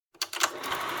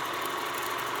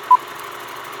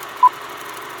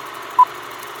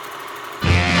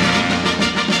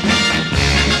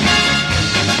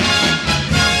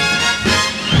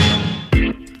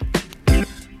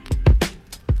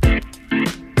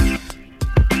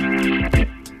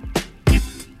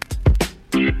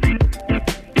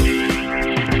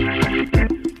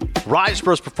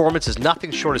Riseborough's performance is nothing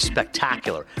short of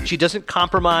spectacular. She doesn't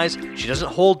compromise, she doesn't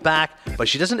hold back, but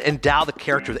she doesn't endow the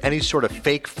character with any sort of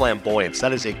fake flamboyance.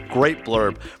 That is a great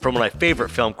blurb from one of my favorite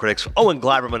film critics, Owen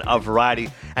Gleiberman of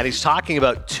Variety, and he's talking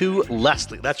about To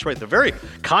Leslie. That's right, the very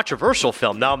controversial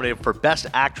film nominated for Best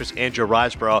Actress, Andrea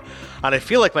Riseborough. And I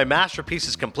feel like my masterpiece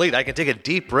is complete. I can take a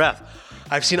deep breath.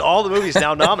 I've seen all the movies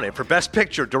now nominated for Best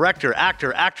Picture, Director,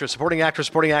 Actor, Actress, Supporting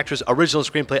Actress, Original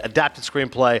Screenplay, Adapted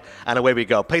Screenplay, and away we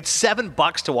go. Paid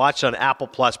 $7 to watch it on Apple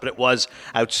Plus, but it was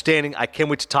outstanding. I can't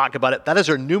wait to talk about it. That is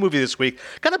our new movie this week.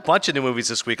 Got a bunch of new movies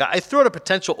this week. I threw out a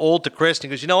potential old to Chris, and he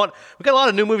goes, you know what? We got a lot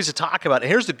of new movies to talk about,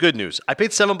 and here's the good news. I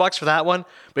paid $7 for that one,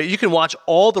 but you can watch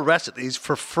all the rest of these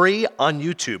for free on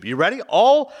YouTube. You ready?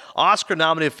 All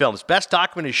Oscar-nominated films. Best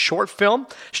Documentary Short Film,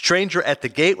 Stranger at the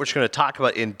Gate, which we're going to talk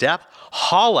about in depth.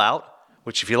 Haul Out,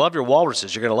 which if you love your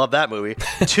walruses, you're going to love that movie.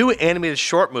 2 animated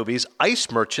short movies, Ice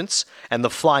Merchants and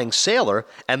The Flying Sailor,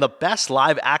 and the Best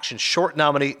Live Action Short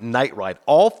nominee, Night Ride.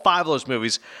 All 5 of those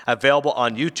movies available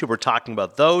on YouTube. We're talking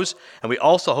about those. And we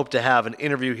also hope to have an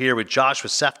interview here with Joshua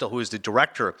Seftel, who is the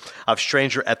director of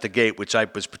Stranger at the Gate, which I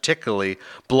was particularly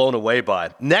blown away by.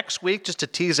 Next week, just to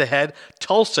tease ahead,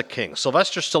 Tulsa King,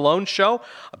 Sylvester Stallone show.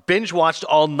 Binge watched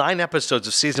all 9 episodes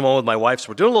of season 1 with my wife, so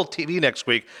we're doing a little TV next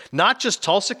week. Not just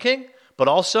Tulsa King, but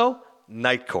also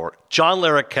Night Court. John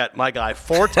Larroquette, my guy,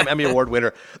 4-time Emmy Award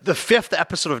winner. The 5th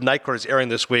episode of Night Court is airing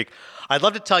this week. I'd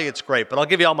love to tell you it's great, but I'll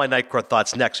give you all my Night Court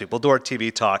thoughts next week. We'll do our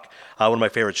TV talk, one of my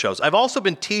favorite shows. I've also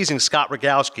been teasing Scott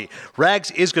Rogowski.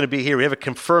 Rags is going to be here. We have a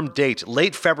confirmed date.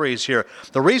 Late February is here.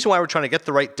 The reason why we're trying to get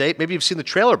the right date, maybe you've seen the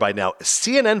trailer by now,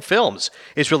 CNN Films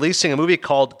is releasing a movie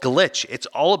called Glitch. It's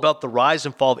all about the rise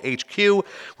and fall of HQ,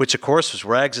 which of course was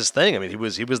Rags' thing. I mean, he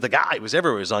was the guy. He was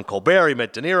everywhere. He was on Colbert. He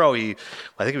met De Niro.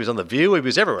 I think he was on The View. He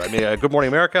was everywhere. I mean, Good Morning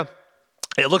America.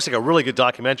 It looks like a really good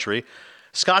documentary.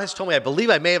 Scott has told me, I believe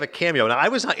I may have a cameo. Now, I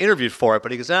was not interviewed for it,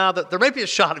 but he goes, there may be a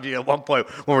shot of you at one point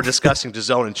when we're discussing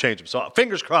DAZN and Change 'Em. So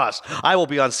fingers crossed, I will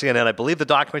be on CNN. I believe the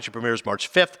documentary premieres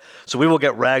March 5th, so we will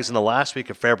get Rags in the last week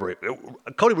of February.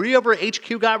 Cody, were you ever an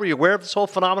HQ guy? Were you aware of this whole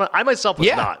phenomenon? I myself was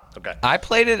not. Okay. I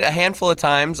played it a handful of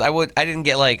times. I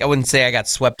wouldn't say I got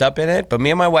swept up in it, but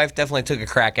me and my wife definitely took a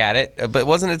crack at it. But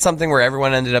wasn't it something where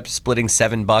everyone ended up splitting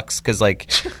 $7 because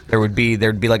there'd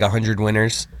be like 100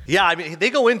 winners? Yeah, I mean, they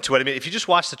go into it. I mean, if you just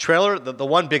watch the trailer, the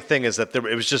one big thing is that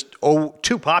it was just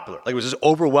too popular. Like, it was just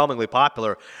overwhelmingly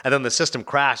popular, and then the system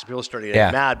crashed, and people started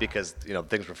getting mad because,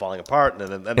 things were falling apart,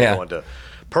 and then they go into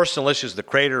personal issues, the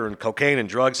crater, and cocaine and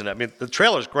drugs. And I mean, the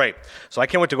trailer's great. So I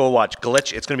can't wait to go watch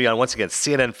Glitch. It's going to be on, once again,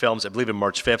 CNN Films, I believe, in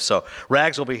March 5th. So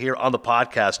Rags will be here on the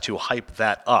podcast to hype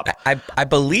that up. I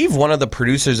believe one of the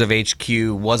producers of HQ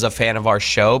was a fan of our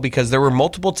show, because there were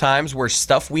multiple times where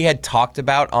stuff we had talked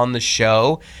about on the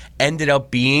show ended up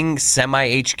being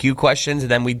semi-HQ questions,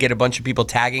 and then we'd get a bunch of people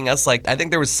tagging us. Like, I think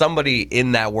there was somebody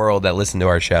in that world that listened to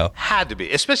our show. Had to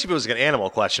be, especially if it was like an animal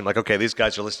question. Like, okay, these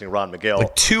guys are listening to Ron McGill.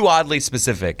 Like, too oddly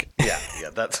specific. Yeah,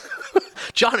 that's...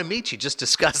 John Amici just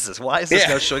discussed this. Why is this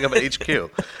now showing up at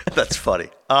HQ? That's funny.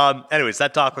 Anyways,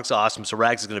 that talk looks awesome. So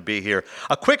Rags is going to be here.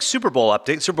 A quick Super Bowl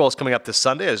update. Super Bowl is coming up this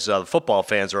Sunday, as football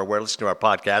fans are aware, listening to our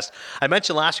podcast. I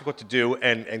mentioned last week what to do,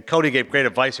 and Cody gave great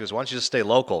advice. He goes, why don't you just stay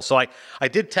local? So I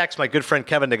did text my good friend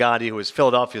Kevin Nagandi, who is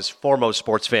Philadelphia's foremost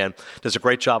sports fan, does a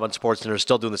great job on SportsCenter,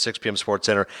 still doing the 6 p.m.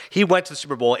 SportsCenter. He went to the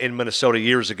Super Bowl in Minnesota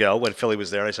years ago when Philly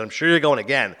was there, and I said, I'm sure you're going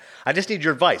again. I just need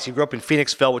your advice. He grew up in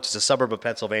Phoenixville, which is a suburb of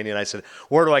Pennsylvania, and I said,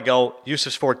 where do I go?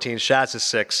 Yusuf's 14, Shaz is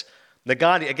 6.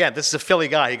 Nagandi, again, this is a Philly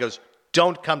guy. He goes,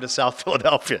 don't come to South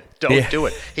Philadelphia. Don't do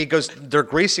it. He goes, they're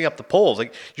greasing up the polls.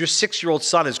 Like, your 6-year-old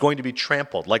son is going to be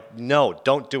trampled. Like, no,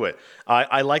 don't do it.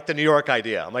 I like the New York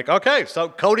idea. I'm like, okay, so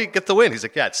Cody, get the win. He's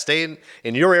like, yeah, stay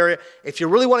in your area. If you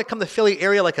really want to come to the Philly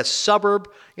area, like a suburb,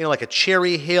 like a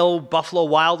Cherry Hill, Buffalo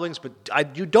Wild Wings, but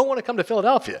you don't want to come to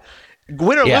Philadelphia.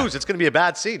 Win or lose, it's going to be a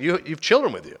bad seed. You've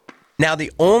children with you. Now,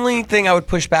 the only thing I would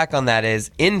push back on that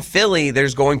is, in Philly,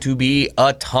 there's going to be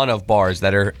a ton of bars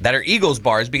that are Eagles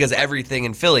bars, because everything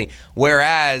in Philly.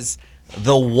 Whereas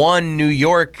the one New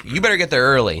York, you better get there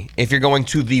early if you're going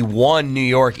to the one New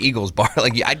York Eagles bar.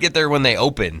 Like, I'd get there when they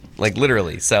open, like,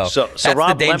 literally. So that's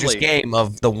Rob the dangerous Lemley, game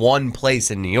of the one place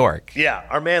in New York. Yeah,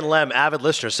 our man Lem, avid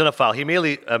listener, cinephile, he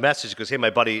immediately messaged, goes, hey, my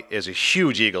buddy is a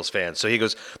huge Eagles fan. So he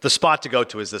goes, the spot to go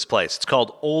to is this place. It's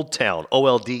called Old Town,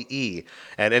 OLDE.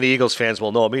 And any Eagles fans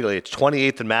will know immediately. It's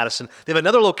 28th and Madison. They have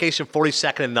another location,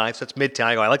 42nd and 9th. So that's Midtown.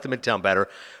 I go, I like the Midtown better.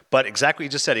 But exactly what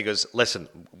you just said, he goes, listen,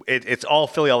 it's all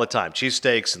Philly all the time.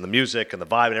 Cheesesteaks and the music and the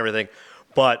vibe and everything.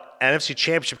 But NFC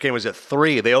Championship game was at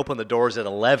 3. They opened the doors at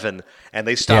 11, and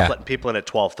they stopped letting people in at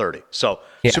 12:30. So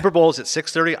Super Bowl is at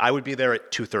 6:30. I would be there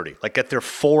at 2:30. Like, get there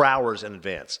 4 hours in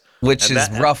advance. Which is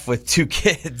rough with 2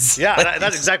 kids. Yeah, and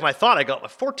that's exactly my thought. I go, my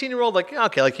 14-year-old, like, yeah,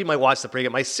 okay, like he might watch the pregame.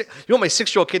 You want my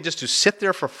 6-year-old kid just to sit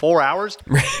there for 4 hours?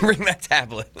 Bring that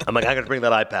tablet. I'm like, I'm going to bring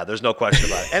that iPad. There's no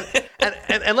question about it.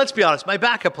 And let's be honest, my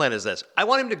backup plan is this. I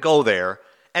want him to go there,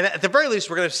 and at the very least,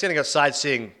 we're going to be sitting outside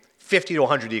seeing 50 to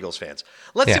 100 Eagles fans.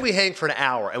 Let's say we hang for an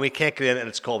hour and we can't get in and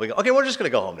it's cold. We go, okay, we're just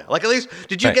going to go home now. Like, at least,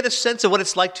 did you get a sense of what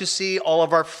it's like to see all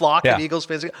of our flock of Eagles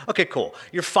fans? Okay, cool.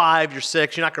 You're 5, you're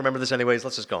 6. You're not going to remember this anyways.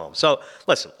 Let's just go home. So,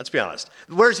 listen, let's be honest.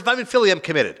 Whereas if I'm in Philly, I'm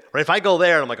committed. Right? If I go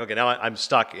there and I'm like, okay, now I'm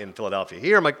stuck in Philadelphia.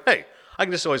 Here, I'm like, hey, I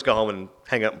can just always go home and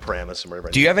hang out in Paramus and wherever.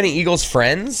 Do you have any Eagles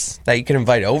friends that you can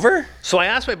invite over? So I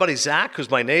asked my buddy Zach, who's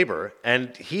my neighbor,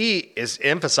 and he is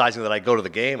emphasizing that I go to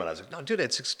the game. And I was like, no, dude,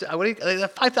 it's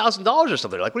 $5,000 or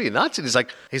something. Like, what are you, nuts? And he's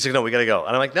like, no, we got to go.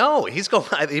 And I'm like, no, he's going.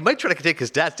 He might try to take his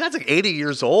dad. Dad's like 80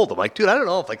 years old. I'm like, dude, I don't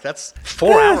know if like that's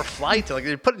 4-hour flight. Like,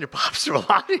 you're putting your pops through a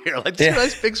lot here. Like, this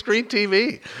nice big screen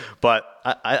TV. But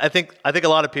I think a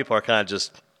lot of people are kind of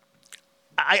just.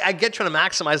 I get trying to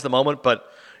maximize the moment, but.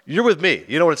 You're with me.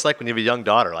 You know what it's like when you have a young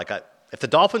daughter. Like, if the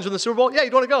Dolphins win the Super Bowl,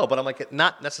 you'd want to go. But I'm like,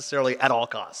 not necessarily at all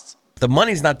costs. The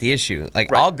money's not the issue.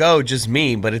 Like, I'll go, just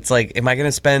me. But it's like, am I going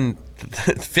to spend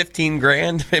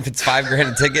 $15,000 if it's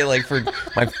 $5,000 a ticket? Like for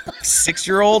my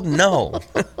 6-year-old? No.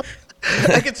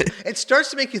 Like it starts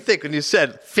to make you think when you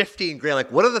said $15,000.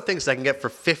 Like, what are the things I can get for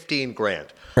 $15,000?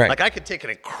 Right. Like, I could take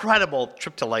an incredible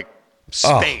trip to like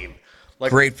Spain. Like,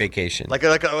 great vacation. Like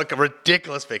a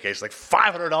ridiculous vacation, like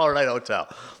 $500 night hotel.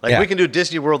 Like we can do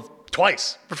Disney World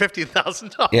twice for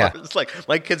 $15,000. Yeah. It's like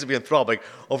my kids would be enthralled like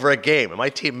over a game, and my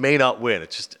team may not win.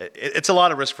 It's just it's a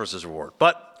lot of risk versus reward.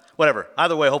 But whatever.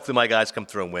 Either way, hopefully my guys come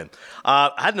through and win.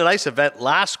 I had a nice event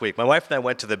last week. My wife and I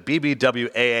went to the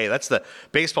BBWAA. That's the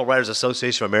Baseball Writers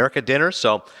Association of America dinner.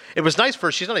 So it was nice for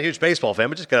her. She's not a huge baseball fan,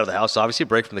 but just get out of the house, obviously,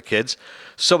 break from the kids.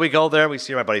 So we go there and we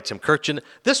see my buddy Tim Kirchin.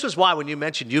 This was why when you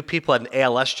mentioned you people had an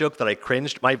ALS joke that I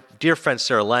cringed, my dear friend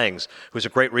Sarah Langs, who's a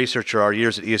great researcher our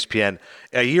years at ESPN,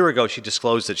 a year ago she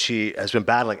disclosed that she has been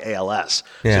battling ALS.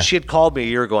 Yeah. So she had called me a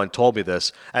year ago and told me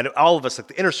this. And all of us, like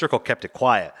the inner circle, kept it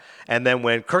quiet. And then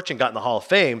when Kirchin got in the Hall of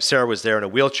Fame, Sarah was there in a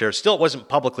wheelchair. Still, it wasn't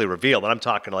publicly revealed. And I'm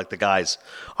talking to like the guys,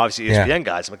 obviously ESPN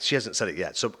guys. I'm like, she hasn't said it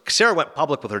yet. So Sarah went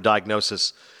public with her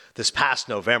diagnosis this past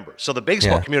November. So the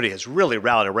baseball community has really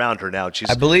rallied around her now.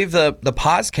 I believe the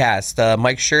podcast,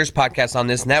 Mike Scherr's podcast on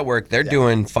this network, they're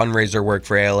doing fundraiser work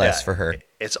for ALS for her.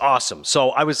 It's awesome. So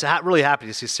I was really happy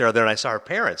to see Sarah there. And I saw her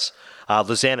parents,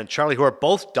 Lizanne and Charlie, who are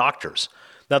both doctors.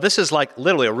 Now, this is like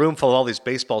literally a room full of all these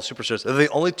baseball superstars. They're the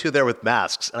only two there with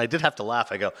masks. And I did have to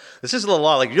laugh. I go, this is a little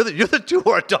odd. Like, you're the two who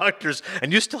are doctors,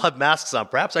 and you still have masks on.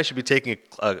 Perhaps I should be taking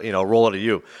a roll out of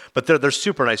you. But they're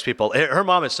super nice people. Her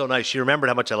mom is so nice. She remembered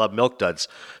how much I love Milk Duds.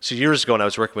 So years ago when I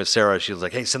was working with Sarah, she was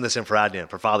like, hey, send this in for Adnan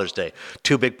for Father's Day.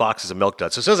 2 big boxes of Milk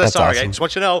Duds. So as soon as I saw her, I just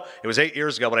want you to know, it was 8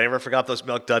 years ago, but I never forgot those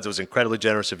Milk Duds. It was incredibly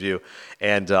generous of you.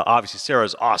 And obviously, Sarah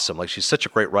is awesome. Like, she's such a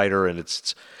great writer, and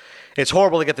it's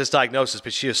horrible to get this diagnosis,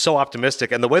 but she is so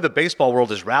optimistic. And the way the baseball world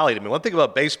has rallied, I mean, one thing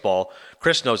about baseball,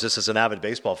 Chris knows this as an avid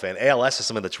baseball fan, ALS is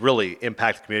something that's really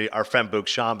impacted the community. Our friend Boog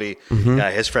Shambi,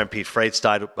 his friend Pete Frates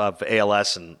died of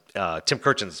ALS, and Tim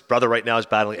Kirchin's brother right now is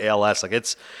battling ALS. Like,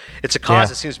 it's a cause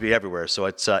that seems to be everywhere. So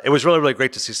it was really, really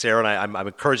great to see Sarah, and I'm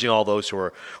encouraging all those who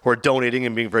are donating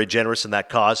and being very generous in that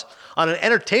cause. On an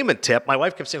entertainment tip, my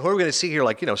wife kept saying, who are we going to see here,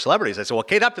 like, celebrities? I said, well,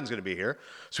 Kate Upton's going to be here.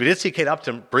 So we did see Kate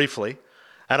Upton briefly.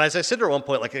 And as I said to her at one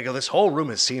point, like, this whole room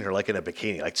has seen her, like, in a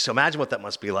bikini. Like, so imagine what that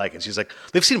must be like. And she's like,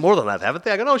 they've seen more than that, haven't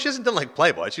they? I go, no, she hasn't done, like,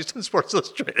 Playboy. She's done Sports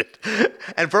Illustrated.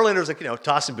 And Verlander's, like,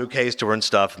 tossing bouquets to her and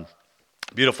stuff. And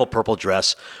beautiful purple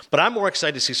dress. But I'm more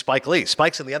excited to see Spike Lee.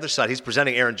 Spike's on the other side. He's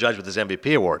presenting Aaron Judge with his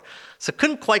MVP award. So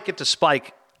couldn't quite get to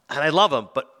Spike. And I love him,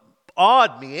 but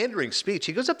odd, meandering speech.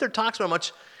 He goes up there, talks about how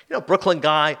much, Brooklyn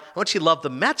guy, how much he loved the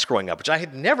Mets growing up, which I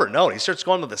had never known. He starts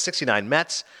going to the 69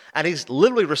 Mets, and he's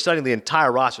literally reciting the entire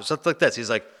roster. So it's like this. He's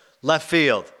like, left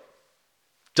field,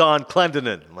 Don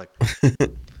Clendenon. I'm like,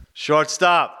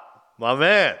 shortstop, my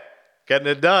man, getting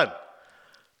it done.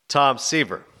 Tom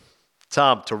Seaver.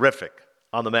 Tom, terrific.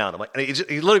 On the mound. I'm like, and he's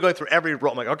literally going through every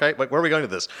role. I'm like, okay, like, where are we going to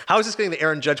this? How is this getting the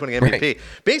Aaron Judge winning MVP? Right.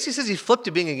 Basically says he flipped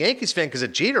to being a Yankees fan because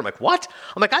of Jeter. I'm like, what?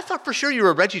 I'm like, I thought for sure you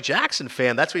were a Reggie Jackson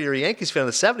fan. That's why you're a Yankees fan in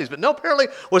the 70s. But no, apparently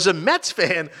was a Mets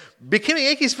fan, became a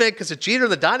Yankees fan because of Jeter in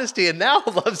the dynasty, and now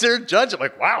loves Aaron Judge. I'm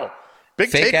like, wow. Big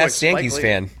fake-ass Yankees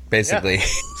fan, basically. Yeah.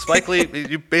 Spike Lee,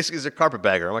 you basically is a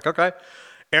carpetbagger. I'm like, okay.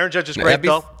 Aaron Judge is great,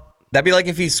 though. That'd be like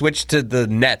if he switched to the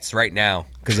Nets right now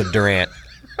because of Durant.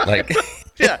 Like...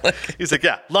 Yeah. He's like,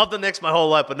 yeah, love the Knicks my whole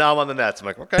life, but now I'm on the Nets. I'm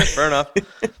like, okay, fair enough.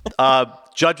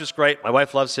 Judge was great. My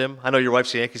wife loves him. I know your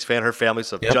wife's a Yankees fan, her family,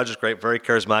 so Judge is great, very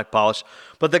charismatic, polished.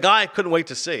 But the guy I couldn't wait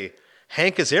to see,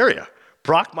 Hank Azaria,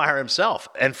 Brockmire himself,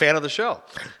 and fan of the show.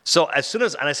 So as soon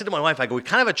as, and I said to my wife, I go, we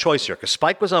kind of have a choice here, because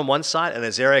Spike was on one side, and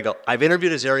Azaria, I go, I've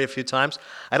interviewed Azaria a few times.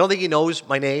 I don't think he knows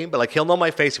my name, but like he'll know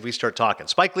my face if we start talking.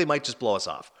 Spike Lee might just blow us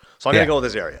off. So I'm going to go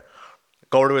with Azaria.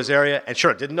 Go over to his area, and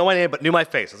sure, didn't know my name, but knew my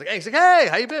face. I was like, hey, he's like, hey,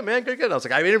 how you been, man? Good, good. I was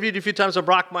like, I've interviewed you a few times on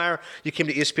Brockmire. You came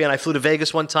to ESPN. I flew to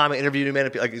Vegas one time. I interviewed you,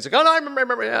 man. Like, he's like, oh, no, I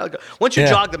remember. Yeah. Once you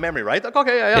jog the memory, right? Like,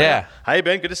 okay, yeah. How you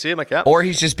been? Good to see you. I'm like, yeah. Or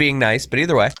he's just being nice, but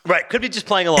either way. Right, could be just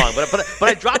playing along. But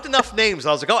I dropped enough names.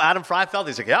 I was like, oh, Adam Freifeld.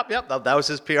 He's like, yep, that was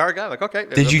his PR guy. I'm like, okay.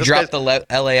 Did you drop the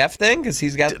LAF thing? Because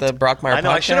he's got the Brockmire podcast. I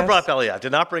know, I should have brought up LAF.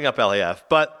 Did not bring up LAF,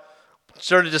 but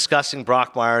started discussing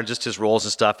Brockmire and just his roles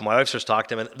and stuff. And my wife starts talking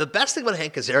to him. And the best thing about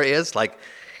Hank Azaria is, like,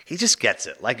 he just gets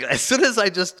it. Like, as soon as I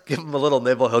just give him a little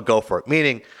nibble, he'll go for it.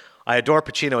 Meaning, I adore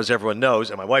Pacino, as everyone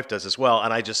knows, and my wife does as well.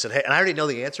 And I just said, hey, and I already know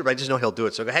the answer, but I just know he'll do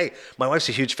it. So I go, hey, my wife's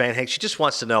a huge fan, Hank. She just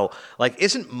wants to know, like,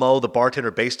 isn't Mo the bartender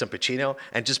based on Pacino?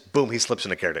 And just boom, he slips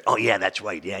in a character. Oh yeah, that's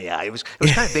right. Yeah. It was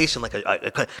kind of based on like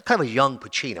a kind of a young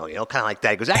Pacino, you know, kind of like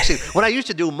that. He goes, actually, when I used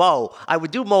to do Mo, I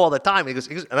would do Mo all the time. He goes,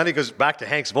 and then he goes back to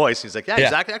Hank's voice. He's like, yeah.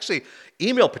 He's actually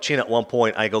emailed Pacino at one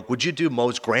point. I go, would you do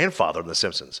Mo's grandfather in The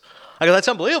Simpsons? I go, that's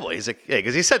unbelievable. He's like, yeah,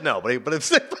 because he said no, but I didn't.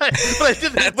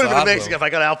 It would have been amazing if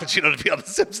I got Al Pacino to be on The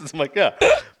Simpsons. I'm like, yeah,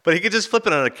 but he could just flip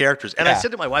it on the characters. And I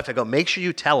said to my wife, I go, make sure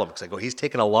you tell him, because I go, he's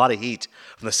taking a lot of heat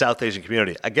from the South Asian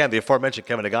community. Again, the aforementioned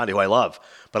Kevin Negandhi, who I love,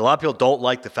 but a lot of people don't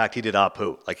like the fact he did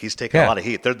Apu. Like, he's taking a lot of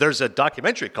heat. There's a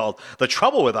documentary called The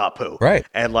Trouble with Apu, right?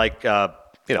 And like,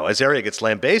 Azaria gets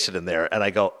lambasted in there, and I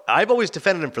go, I've always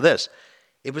defended him for this.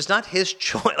 It was not his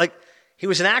choice. Like, he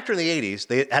was an actor in the 80s.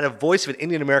 They had a voice of an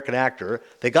Indian-American actor.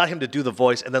 They got him to do the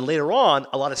voice. And then later on,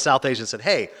 a lot of South Asians said,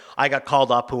 hey, I got called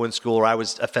Apu in school, or I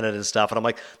was offended and stuff. And I'm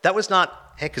like, that was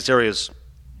not Hank Azaria's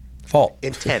fault,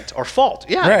 intent, or fault.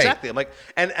 Yeah, right. Exactly. I'm like,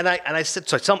 and I said,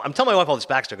 so I'm telling my wife all this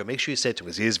backstory. I go, make sure you say it to him,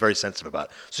 because he is very sensitive about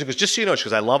it. So she goes, just so you know, she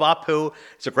goes, I love Apu.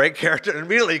 It's a great character. And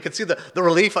immediately you can see the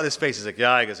relief on his face. He's like,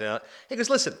 yeah. He goes, yeah. He goes,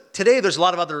 listen, today there's a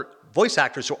lot of other voice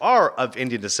actors who are of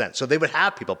Indian descent. So they would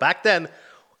have people. Back then,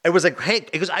 it was like,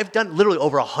 Hank, because I've done literally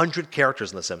over 100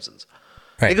 characters in The Simpsons.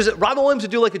 Right. Because Robin Williams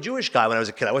would do like a Jewish guy when I was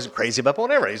a kid. I wasn't crazy about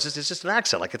whatever. It's just an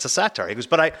accent, like it's a satire. He goes,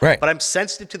 but I'm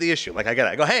sensitive to the issue. Like, I get it.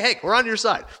 I go, hey, Hank, we're on your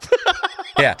side.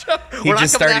 Yeah, he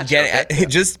just started getting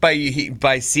just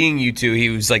by seeing you two. He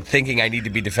was like thinking I need to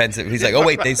be defensive. He's like, oh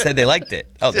wait, they said they liked it.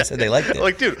 Oh, they said they liked it.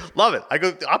 Like, dude, love it. I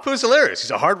go, Apu's hilarious.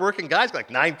 He's a hardworking guy. He's got like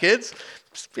 9 kids.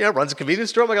 Runs a convenience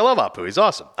store. I'm like, I love Apu. He's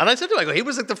awesome. And I said to him, I go, he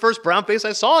was like the first brown face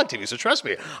I saw on TV. So trust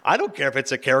me, I don't care if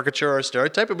it's a caricature or a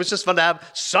stereotype. It was just fun to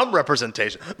have some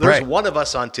representation. There's one of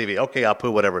us on TV. Okay,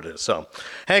 Apu, whatever it is. So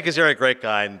Hank is a great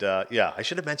guy. And I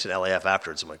should have mentioned LAF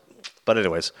afterwards. I'm like, but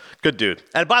anyways, good dude.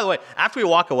 And by the way, after we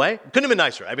walk away, couldn't have been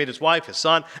nicer. I mean, his wife, his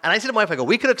son. And I said to my wife, I go,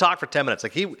 we could have talked for 10 minutes.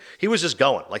 Like, he was just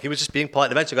going. Like, he was just being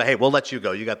polite. And eventually I go, hey, we'll let you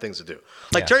go. You got things to do.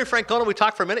 Like, Terry Francona, we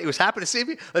talked for a minute. He was happy to see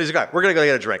me. And he's like, all right, we're going to go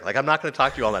get a drink. Like, I'm not going to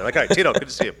talk to you all night. I'm like, all right, Tito, good to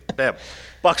see you. Bam.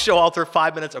 Buck Showalter,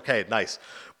 5 minutes. Okay, nice.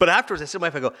 But afterwards, I said to my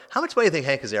wife, I go, how much money do you think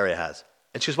Hank Azaria has?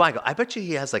 And she goes, why? I go, I bet you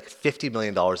he has like $50 million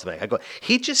in the bank. I go,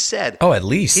 he just said, oh, at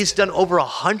least. He's done over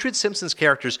 100 Simpsons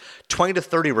characters, 20 to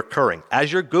 30 recurring.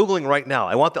 As you're Googling right now,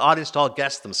 I want the audience to all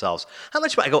guess themselves. How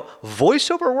much? I go,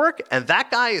 voiceover work? And that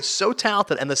guy is so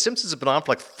talented, and The Simpsons have been on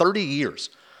for like 30 years.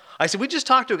 I said, we just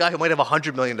talked to a guy who might have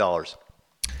 $100 million.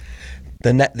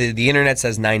 The internet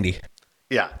says 90.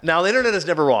 Yeah. Now, the internet is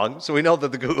never wrong, so we know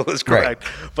that the Google is correct.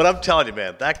 Right. But I'm telling you,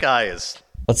 man, that guy is...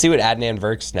 Let's see what Adnan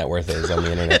Virk's net worth is on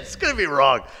the internet. It's going to be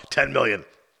wrong. 10 million.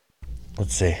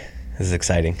 Let's see. This is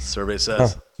exciting. Survey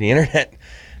says.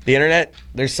 The internet,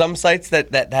 there's some sites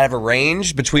that have a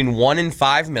range between 1 and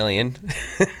 5 million.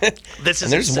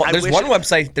 There's one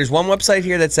website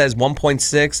here that says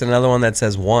 1.6 and another one that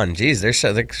says 1.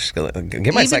 Jeez,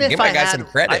 give my guy some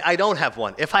credit. I don't have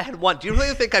one. If I had one, do you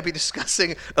really think I'd be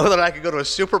discussing whether I could go to a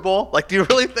Super Bowl? Like, do you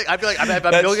really think I'd be like, I have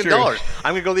 $1 million.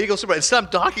 I'm going to go to the Eagles Super Bowl. Instead, I'm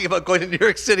talking about going to New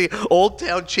York City Old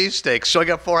Town cheesesteaks, showing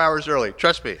up 4 hours early.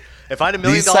 Trust me. If I had $1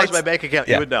 million in my bank account,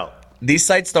 you would know. These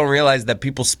sites don't realize that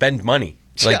people spend money.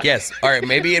 Like, yes, all right,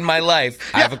 maybe in my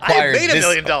life I've acquired I made $1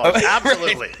 million.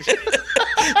 Absolutely.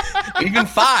 Even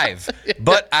 5,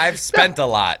 but I've spent a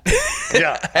lot.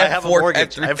 Yeah, I have a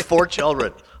mortgage. I have 4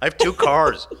 children. I have 2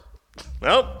 cars.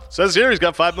 Well, says here he's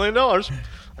got $5 million.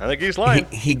 I think he's lying.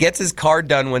 He gets his car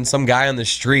done when some guy on the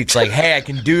street's like, hey, I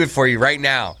can do it for you right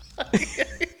now.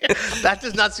 That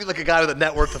does not seem like a guy with a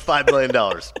net worth of $5 million.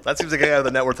 That seems like a guy with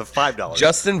a net worth of $5.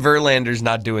 Justin Verlander's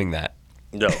not doing that.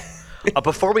 No.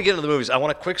 Before we get into the movies, I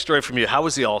want a quick story from you. How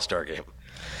was the All-Star game?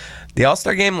 The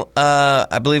All-Star game,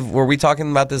 I believe, were we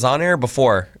talking about this on air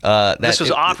before? This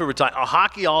was off. We were talking. A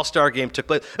hockey All-Star game took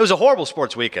place. It was a horrible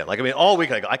sports weekend. All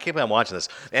weekend I go, I can't believe I'm watching this.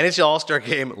 The NHL All-Star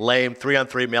game, lame,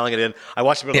 3-on-3, mailing it in. I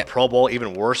watched a bit of the Pro Bowl,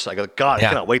 even worse. I go, God, I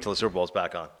cannot wait till the Super Bowl's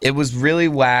back on. It was really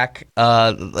whack.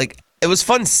 It was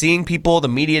fun seeing people. The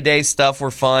media day stuff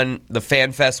were fun. The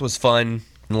fan fest was fun.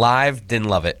 Live, didn't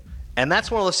love it. And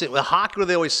that's one of those things. With hockey, what do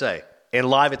they always say? In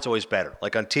live, it's always better.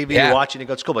 Like on TV, you watch it and you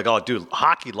go, it's cool. Like, oh, dude,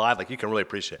 hockey live, like you can really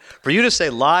appreciate it. For you to say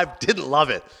live, didn't love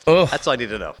it. Ugh. That's all I need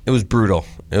to know. It was brutal.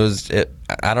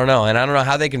 I don't know. And I don't know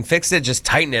how they can fix it. Just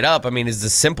tighten it up. I mean, it's the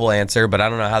simple answer, but I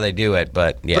don't know how they do it.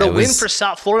 But yeah. But a win for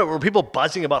South Florida. Were people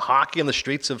buzzing about hockey in the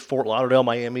streets of Fort Lauderdale,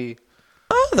 Miami?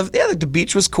 Oh, the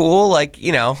beach was cool.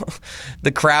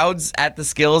 The crowds at the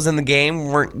skills in the game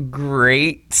weren't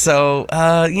great. So,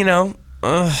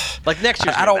 like next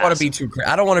year, I don't want to be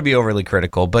I don't want to be overly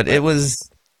critical, but it was,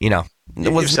 it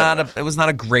was not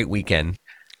a great weekend.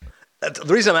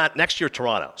 The reason I'm at next year,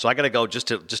 Toronto. So I got to go just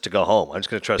to go home. I'm just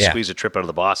going to try to squeeze a trip out of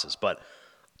the bosses. But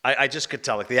I just could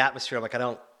tell, the atmosphere. I'm like, I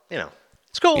don't,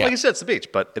 it's cool. Yeah. Like you said, it's the beach,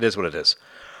 but it is what it is.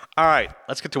 All right,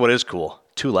 let's get to what is cool.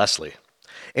 To Leslie.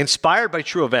 Inspired by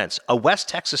true events, a West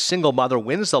Texas single mother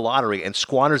wins the lottery and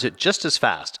squanders it just as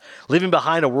fast, leaving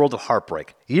behind a world of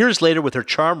heartbreak. Years later, with her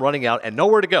charm running out and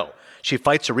nowhere to go, she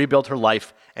fights to rebuild her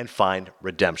life and find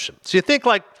redemption. So you think,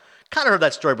 kind of heard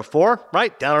that story before,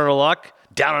 right? Down on her luck,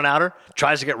 down and outer,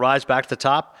 tries to rise back to the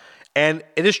top. And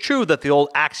it is true that the old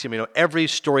axiom, every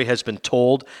story has been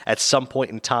told at some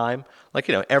point in time.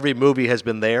 Every movie has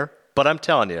been there. But I'm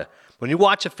telling you, when you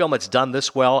watch a film that's done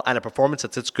this well and a performance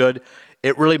that's this good,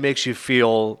 it really makes you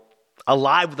feel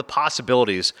alive with the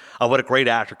possibilities of what a great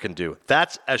actor can do.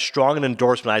 That's as strong an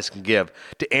endorsement as I can give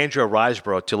to Andrea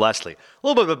Riseborough, to Leslie. A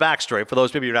little bit of a backstory for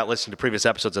those maybe you're not listening to previous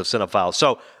episodes of Cinephiles.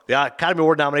 So the Academy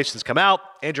Award nominations come out.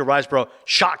 Andrea Riseborough,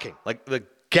 shocking. The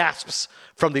gasps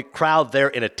from the crowd there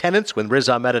in attendance when Riz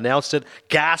Ahmed announced it.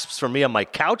 Gasps from me on my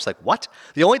couch. What?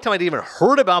 The only time I'd even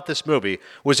heard about this movie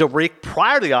was a week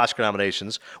prior to the Oscar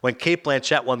nominations when Cate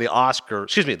Blanchett won the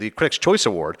Critics' Choice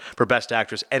Award for Best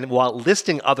Actress. And while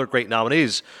listing other great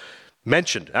nominees,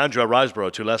 mentioned Andrea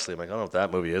Riseborough to Leslie. I'm like, I don't know what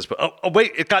that movie is. But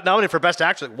wait, it got nominated for Best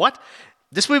Actress. What?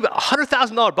 This movie,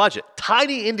 $100,000 budget,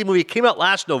 tiny indie movie, came out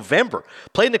last November,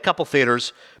 played in a couple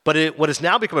theaters, but what has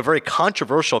now become a very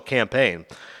controversial campaign.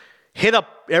 Hit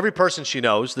up every person she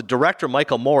knows, the director,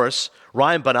 Michael Morris,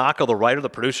 Ryan Bonaco, the writer, the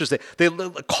producers. They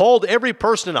called every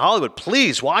person in Hollywood,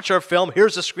 please watch our film.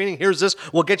 Here's the screening. Here's this.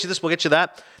 We'll get you this. We'll get you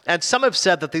that. And some have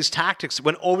said that these tactics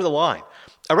went over the line.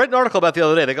 I read an article about the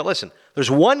other day. They go, listen,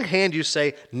 there's one hand you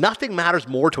say nothing matters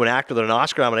more to an actor than an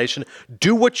Oscar nomination.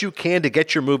 Do what you can to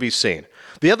get your movie seen.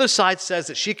 The other side says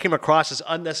that she came across as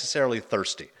unnecessarily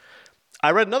thirsty.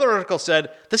 I read another article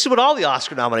said, this is what all the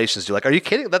Oscar nominations do. Are you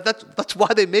kidding? That's why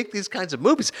they make these kinds of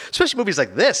movies, especially movies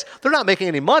like this. They're not making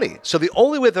any money. So the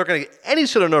only way they're going to get any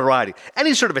sort of notoriety,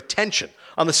 any sort of attention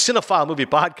on the Cinephile Movie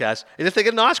Podcast is if they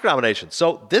get an Oscar nomination.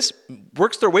 So this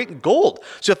works their weight in gold.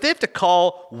 So if they have to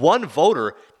call one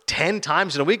voter 10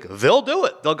 times in a week, they'll do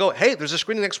it. They'll go, hey, there's a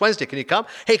screening next Wednesday. Can you come?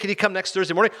 Hey, can you come next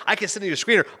Thursday morning? I can send you a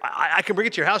screener. I can bring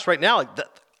it to your house right now.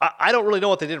 I don't really know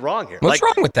what they did wrong here. What's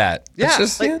wrong with that? Yeah.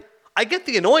 I get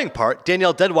the annoying part.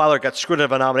 Danielle Deadwyler got screwed out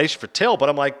of a nomination for Till, but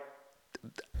I'm like,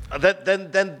 then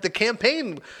the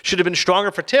campaign should have been stronger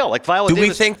for Till. Viola Davis. Do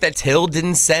we think that Till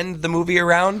didn't send the movie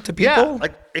around to people? Yeah,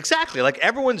 exactly.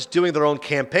 Everyone's doing their own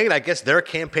campaign. I guess their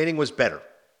campaigning was better,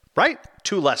 right?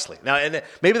 To Leslie. Now, and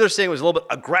maybe they're saying it was a little bit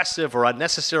aggressive or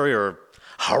unnecessary or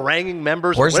haranguing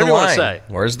members. Where's the line?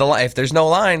 Where's the line? If there's no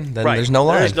line, then there's no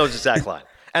line. There is no exact line.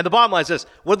 And the bottom line is this.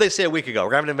 What did they say a week ago?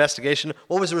 We're having an investigation.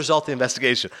 What was the result of the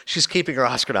investigation? She's keeping her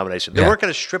Oscar nomination. They weren't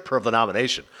going to strip her of the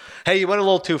nomination. Hey, you went a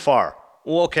little too far.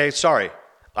 Well, okay, sorry.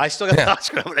 I still got the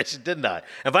Oscar nomination, didn't I?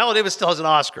 And Viola Davis still has an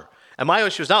Oscar. And my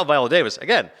issue is not with Viola Davis.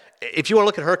 Again, if you want to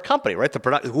look at her company, right?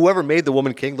 Whoever made The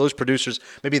Woman King, those producers,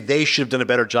 maybe they should have done a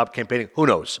better job campaigning. Who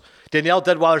knows? Danielle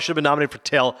Deadwyler should have been nominated for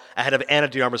Till ahead of Ana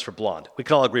de Armas for Blonde. We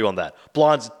can all agree on that.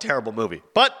 Blonde's a terrible movie.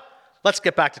 But let's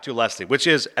get back to Leslie, which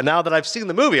is, and now that I've seen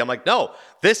the movie, I'm like, no,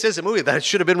 this is a movie that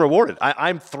should have been rewarded.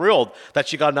 I'm thrilled that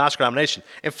she got an Oscar nomination.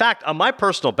 In fact, on my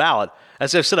personal ballot,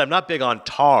 as I've said, I'm not big on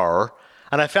Tar,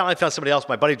 and I finally found somebody else.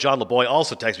 My buddy John LeBoy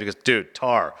also texted me because, dude,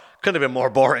 Tar couldn't have been more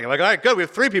boring. I'm like, all right, good. We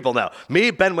have 3 people now. Me,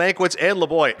 Ben Mankiewicz, and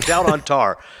LeBoy down on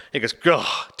Tar. He goes,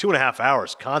 2.5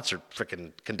 hours, concert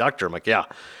freaking conductor. I'm like, yeah.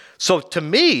 So to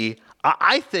me,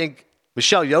 I think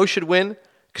Michelle Yeoh should win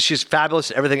because she's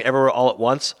fabulous at Everything Everywhere All at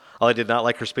Once. Although I did not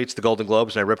like her speech at the Golden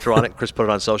Globes, and I ripped her on it, and Chris put it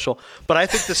on social. But I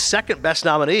think the second best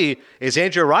nominee is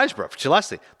Andrea Riseborough for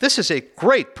Leslie. This is a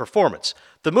great performance.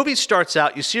 The movie starts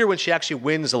out, you see her when she actually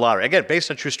wins the lottery. Again, based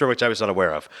on true story, which I was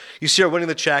unaware of. You see her winning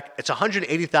the check. It's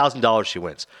 $180,000 she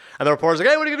wins. And the reporter's like,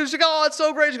 hey, what are you going to do? She's like, oh, it's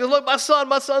so great. She goes, look, my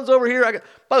son's over here.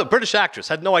 By the way, British actress,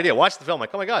 had no idea. Watched the film, like,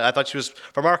 oh my God, I thought she was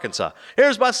from Arkansas.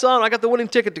 Here's my son. I got the winning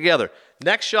ticket together.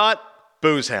 Next shot,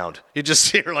 booze hound. You just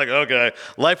see her like, okay,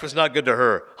 life was not good to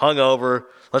her. Hungover.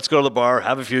 Let's go to the bar,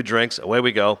 have a few drinks. Away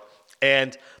we go.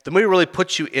 And the movie really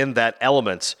puts you in that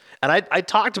element. And I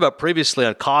talked about previously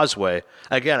on Causeway,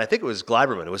 again, I think it was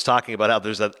Gleiberman who was talking about how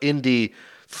there's that indie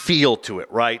feel to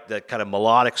it, right? That kind of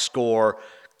melodic score,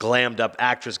 glammed up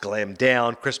actress, glammed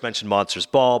down. Chris mentioned Monsters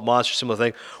Ball, Monsters, similar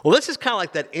thing. Well, this is kind of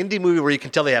like that indie movie where you can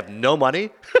tell they have no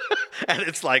money. And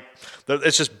it's like,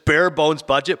 it's just bare bones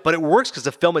budget, but it works because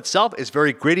the film itself is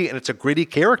very gritty and it's a gritty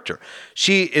character.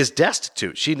 She is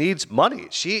destitute. She needs money.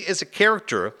 She is a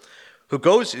character who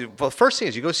goes, well, the first thing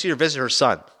is you go see her visit her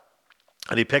son.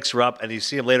 And he picks her up, and you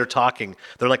see him later talking.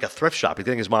 They're like a thrift shop. He's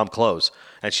getting his mom clothes.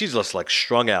 And she's just like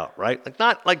strung out, right? Like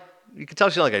not like, you can tell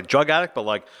she's like a drug addict, but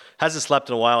like hasn't slept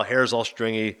in a while, hair's all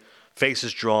stringy, face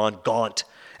is drawn, gaunt.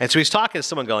 And so he's talking to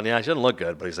someone going, yeah, she doesn't look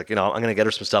good. But he's like, I'm going to get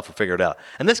her some stuff, we'll figure it out.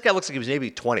 And this guy looks like he was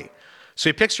maybe 20. So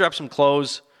he picks her up some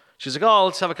clothes. She's like, oh,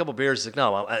 let's have a couple beers. He's like,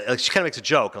 no. She kind of makes a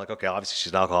joke. I'm like, okay, obviously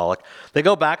she's an alcoholic. They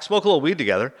go back, smoke a little weed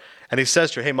together. And he says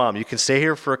to her, hey, Mom, you can stay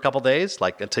here for a couple days,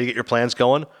 like until you get your plans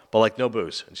going, but like no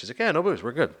booze. And she's like, yeah, no booze.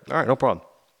 We're good. All right, no problem.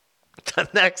 The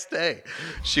next day,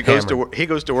 he goes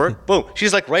to work. Boom.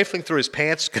 She's like rifling through his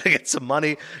pants, gonna get some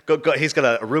money. He's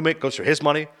got a roommate, goes through hing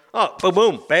money. Oh, boom,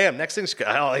 boom, bam. Next thing,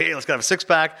 hey, let's go have a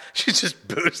six-pack. She's just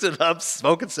boosted up,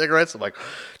 smoking cigarettes. I'm like,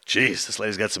 geez, this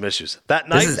lady's got some issues. That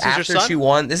night, this is after she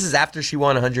won. This is after she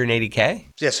won 180K.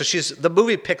 Yeah, so the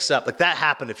movie picks up like that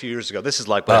happened a few years ago. This is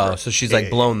like whatever. Oh, so she's like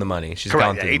blown the money. She's correct,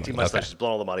 gone through 18 months later, she's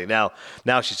blown all the money.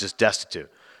 Now she's just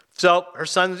destitute. So her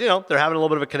sons, they're having a little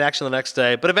bit of a connection the next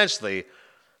day, but eventually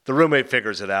the roommate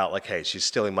figures it out, like, hey, she's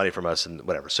stealing money from us and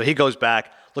whatever. So he goes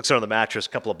back, looks her on the mattress, a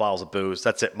couple of bottles of booze.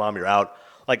 That's it, Mom, you're out.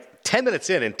 Like 10 minutes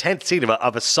in, intense scene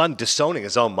of a son disowning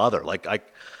his own mother. Like,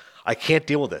 I can't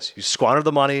deal with this. You squandered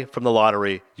the money from the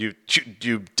lottery. You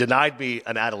denied me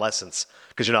an adolescence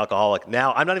because you're an alcoholic.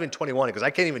 Now I'm not even 21 because I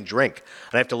can't even drink.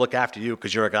 And I have to look after you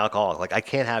because you're an alcoholic. Like, I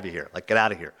can't have you here. Like, get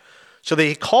out of here. So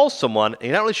he calls someone, and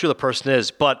you're not really sure who the person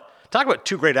is, but talk about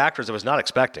two great actors I was not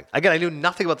expecting. Again, I knew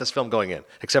nothing about this film going in,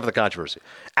 except for the controversy.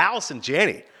 Allison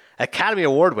Janney, Academy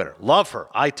Award winner. Love her.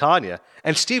 I, Tonya.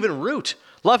 And Stephen Root.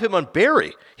 Love him on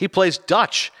Barry. He plays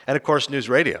Dutch, and of course, News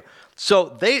Radio.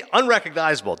 So they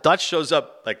unrecognizable. Dutch shows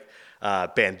up like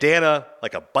bandana,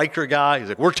 like a biker guy. He's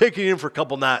like, we're taking you in for a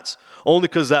couple nights, only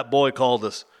because that boy called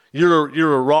us.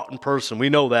 You're a rotten person. We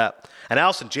know that. And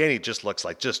Allison Janney just looks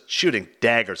like just shooting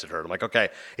daggers at her. I'm like, okay,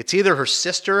 it's either her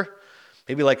sister,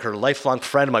 maybe like her lifelong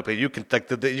friend, but you can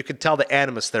tell the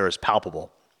animus there is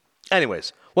palpable.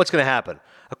 Anyways, what's going to happen?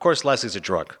 Of course, Leslie's a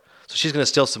drunk, so she's going to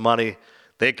steal some money.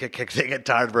 They get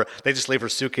tired of her. They just leave her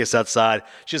suitcase outside.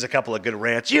 She has a couple of good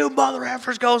rants. You mother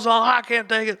effers goes on. I can't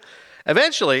take it.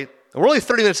 Eventually, we're only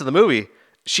 30 minutes of the movie.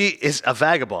 She is a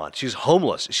vagabond. She's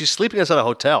homeless. She's sleeping inside a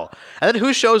hotel. And then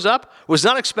who shows up? Was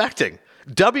not expecting.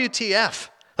 WTF.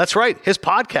 That's right. His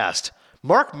podcast.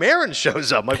 Mark Maron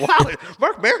shows up. I'm like, wow,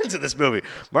 Mark Maron's in this movie.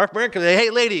 Mark Maron comes in,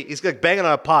 hey, lady, he's like banging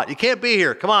on a pot. You can't be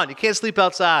here. Come on. You can't sleep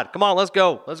outside. Come on, let's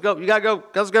go. Let's go. You got to go.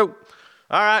 Let's go.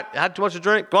 All right. I had too much to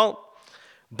drink. Come on.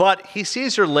 But he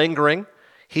sees her lingering.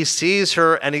 He sees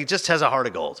her, and he just has a heart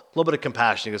of gold. A little bit of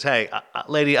compassion. He goes, hey,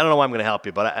 lady, I don't know why I'm going to help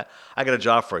you, but I got a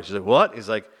job for you. She's like, what? He's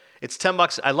like, it's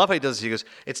 $10. I love how he does this. He goes,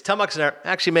 it's $10 an hour.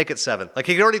 Actually, make it $7. Like,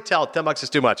 he can already tell $10 is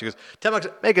too much. He goes,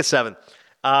 $10, make it $7.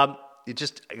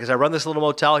 Because I run this little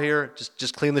motel here,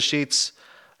 just clean the sheets,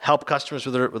 help customers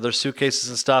with their suitcases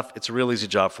and stuff. It's a real easy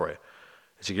job for you.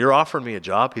 He's like, you're offering me a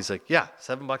job? He's like, yeah,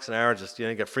 $7 an hour. Just,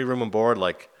 you get free room and board.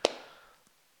 Like,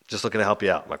 just looking to help you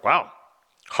out. I'm like, wow,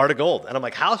 heart of gold. And I'm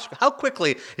like, how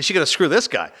quickly is she going to screw this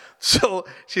guy? So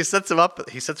she sets him up.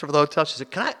 He sets her for the hotel. She's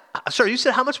like, sorry, you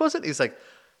said how much was it? He's like,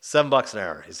 $7 an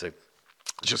hour. He's like,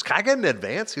 just, can I get an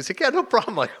advance? He's like, yeah, no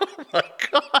problem. I'm like, oh my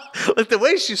God. Like the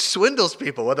way she swindles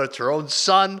people, whether it's her own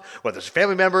son, whether it's a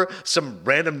family member, some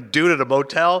random dude at a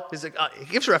motel. He's like, he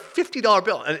gives her a $50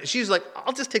 bill. And she's like,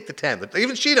 I'll just take the 10.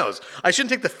 Even she knows, I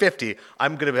shouldn't take the 50.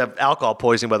 I'm going to have alcohol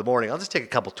poisoning by the morning. I'll just take a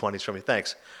couple 20s from you.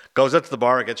 Thanks. Goes up to the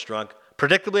bar, gets drunk.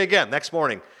 Predictably, again, next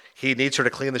morning, he needs her to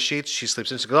clean the sheets. She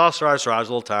sleeps in. She goes, oh, sorry, I was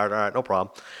a little tired. All right, no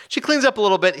problem. She cleans up a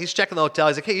little bit. He's checking the hotel.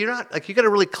 He's like, hey, you're not, like, you got to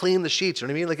really clean the sheets. You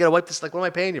know what I mean? Like, you got to wipe this. Like, what am I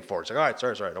paying you for? It's like, all right,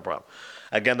 sorry, no problem.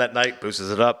 Again, that night,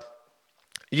 booses it up.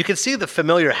 You can see the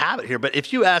familiar habit here, but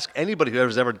if you ask anybody who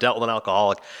has ever dealt with an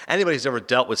alcoholic, anybody who's ever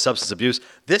dealt with substance abuse,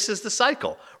 this is the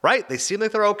cycle, right? They seem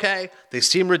like they're okay. They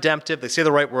seem redemptive. They say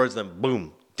the right words, then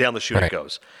boom, down the chute it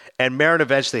goes. And Marin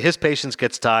eventually, his patience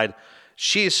gets tied.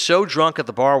 She is so drunk at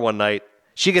the bar one night,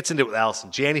 she gets into it with Allison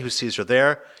Janney, who sees her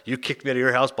there. You kicked me out of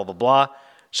your house, blah, blah, blah.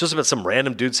 Shows up at some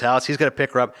random dude's house. He's going to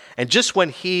pick her up. And just when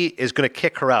he is going to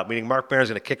kick her out, meaning Mark Maron's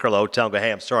going to kick her to the hotel and go,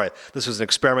 hey, I'm sorry, this was an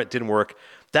experiment, didn't work.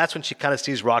 That's when she kind of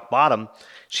sees rock bottom.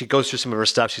 She goes through some of her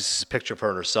stuff. She sees a picture of her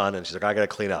and her son, and she's like, I got to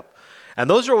clean up. And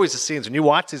those are always the scenes when you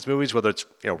watch these movies, whether it's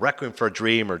Requiem for a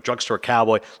Dream or Drugstore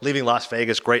Cowboy, Leaving Las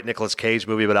Vegas, great Nicolas Cage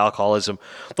movie about alcoholism.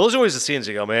 Those are always the scenes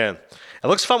you go, man, it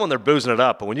looks fun when they're boozing it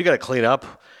up, but when you got to clean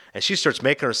up, and she starts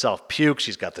making herself puke,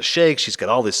 she's got the shakes, she's got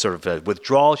all this sort of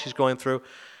withdrawal she's going through.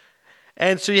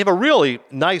 And so you have a really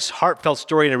nice, heartfelt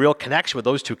story and a real connection with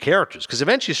those two characters. Because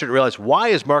eventually you start to realize, why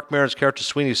is Mark Maron's character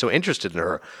Sweeney so interested in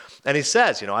her? And he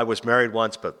says, I was married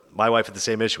once, but my wife had the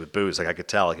same issue with booze. Like, I could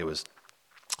tell. Like, it's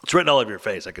written all over your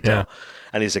face. I could tell.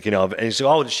 And he's like, and he's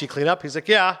like, oh, did she clean up? He's like,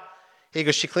 yeah. He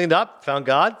goes, she cleaned up, found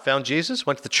God, found Jesus,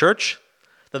 went to the church.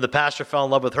 Then the pastor fell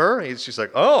in love with her. She's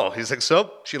like, oh. He's like,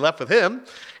 so she left with him.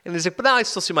 And he's like, but now I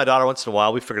still see my daughter once in a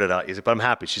while. We figured it out. He's like, but I'm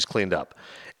happy. She's cleaned up.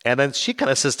 And then she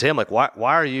kind of says to him, like, why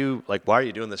are you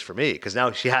doing this for me? Because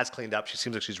now she has cleaned up. She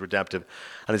seems like she's redemptive.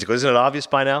 And he's like, isn't it obvious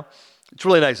by now? It's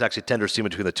really nice, actually, tender scene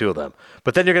between the two of them.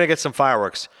 But then you're going to get some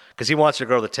fireworks because he wants her to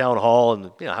go to the town hall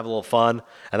and have a little fun.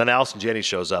 And then Allison Janney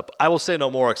shows up. I will say no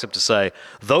more except to say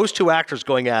those two actors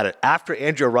going at it after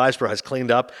Andrea Riseborough has cleaned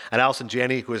up and Allison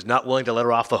Janney, who is not willing to let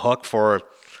her off the hook for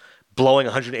blowing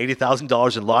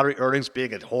 $180,000 in lottery earnings,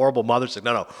 being a horrible mother, said,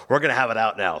 no, we're going to have it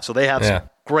out now. So they have some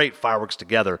great fireworks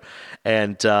together.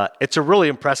 And it's a really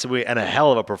impressive and a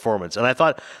hell of a performance. And I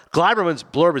thought Gleiberman's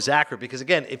blurb is accurate because,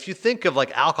 again, if you think of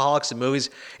like alcoholics in movies,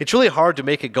 it's really hard to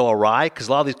make it go awry because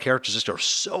a lot of these characters just are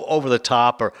so over the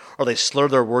top or they slur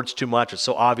their words too much. It's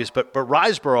so obvious. But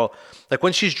Riseborough, like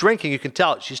when she's drinking, you can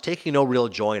tell she's taking no real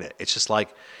joy in it. It's just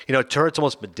like, to her, it's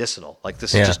almost medicinal. Like,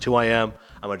 this is just who I am.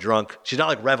 I'm a drunk. She's not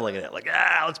like reveling in it. Like,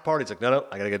 let's party. It's like, no,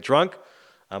 I got to get drunk.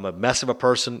 I'm a mess of a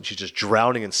person. She's just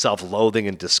drowning in self-loathing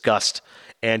and disgust.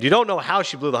 And you don't know how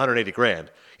she blew the $180,000.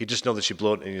 You just know that she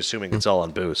blew it, and you're assuming it's all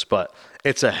on booze. But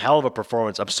it's a hell of a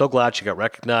performance. I'm so glad she got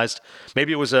recognized.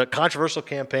 Maybe it was a controversial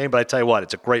campaign, but I tell you what,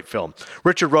 it's a great film.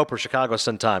 Richard Roper, Chicago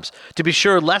Sun-Times. To be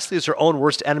sure, Leslie is her own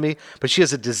worst enemy, but she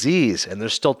has a disease, and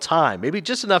there's still time, maybe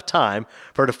just enough time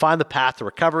for her to find the path to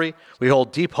recovery. We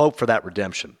hold deep hope for that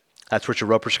redemption. That's Richard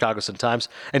Roper, Chicago Sun-Times.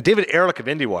 And David Ehrlich of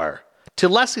IndieWire. To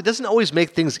Leslie, doesn't always make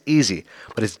things easy,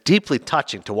 but it's deeply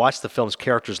touching to watch the film's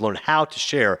characters learn how to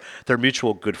share their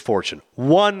mutual good fortune.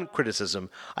 One criticism,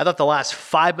 I thought the last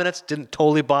 5 minutes didn't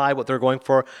totally buy what they're going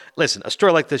for. Listen, a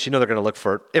story like this, they're going to look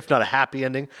for, if not a happy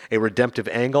ending, a redemptive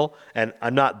angle, and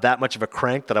I'm not that much of a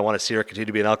crank that I want to see her continue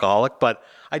to be an alcoholic, but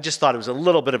I just thought it was a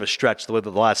little bit of a stretch the way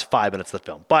the last 5 minutes of the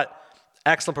film. But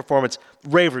excellent performance.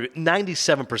 Rave review,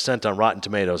 97% on Rotten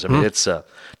Tomatoes. I mean, it's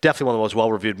definitely one of the most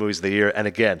well-reviewed movies of the year. And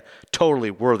again, totally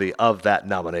worthy of that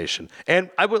nomination. And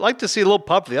I would like to see a little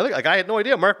pub for the other. Like, I had no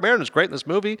idea. Mark Maron was great in this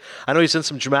movie. I know he's in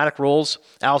some dramatic roles.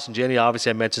 Allison Janney, obviously,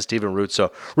 I mentioned Stephen Root.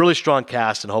 So really strong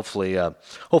cast and hopefully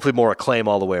more acclaim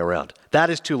all the way around.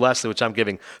 That is To Leslie, which I'm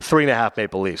giving 3.5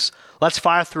 Maple Leafs. Let's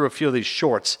fire through a few of these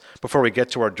shorts before we get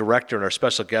to our director and our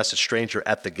special guest, A Stranger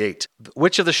at the Gate.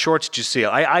 Which of the shorts did you see?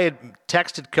 I had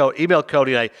emailed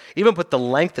Cody, and I even put the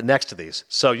length next to these.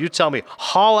 So you tell me,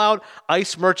 Haul Out,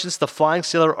 Ice Merchants, The Flying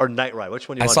Sailor, or Night Ride? Which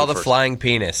one do you want to do I saw The first? Flying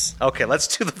Penis. Okay,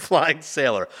 let's do The Flying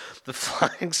Sailor. The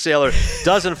Flying Sailor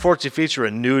does unfortunately feature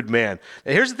a nude man.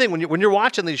 Now, here's the thing. When you're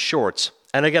watching these shorts,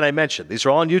 and again, I mentioned, these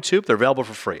are all on YouTube. They're available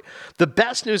for free. The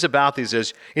best news about these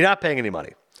is you're not paying any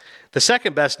money. The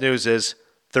second best news is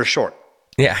they're short.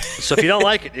 Yeah. So if you don't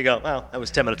like it, you go, well, that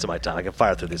was 10 minutes of my time. I can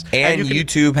fire through these. And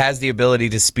YouTube has the ability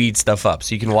to speed stuff up,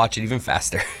 so you can watch it even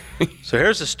faster. So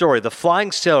here's the story. The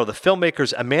Flying Sailor, the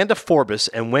filmmakers Amanda Forbes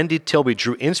and Wendy Tilby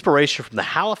drew inspiration from the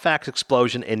Halifax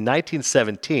explosion in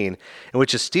 1917, in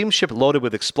which a steamship loaded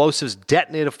with explosives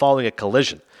detonated following a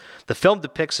collision. The film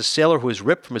depicts a sailor who is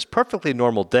ripped from his perfectly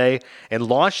normal day and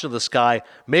launched into the sky,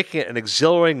 making it an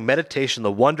exhilarating meditation on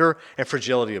the wonder and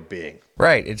fragility of being.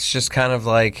 Right. It's just kind of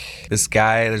like this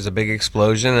guy, there's a big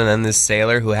explosion, and then this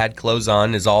sailor who had clothes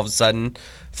on is all of a sudden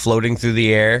floating through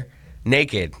the air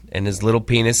naked, and his little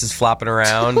penis is flopping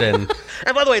around. And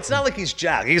and by the way, it's not like he's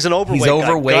jacked. He's an overweight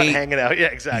guy, gut hanging out. Yeah,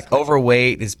 exactly. He's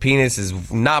overweight. His penis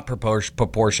is not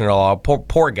proportional at all.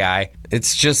 Poor guy.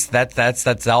 It's just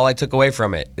that's all I took away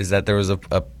from it, is that there was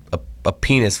a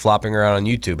penis flopping around on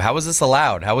YouTube. How was this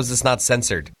allowed? How was this not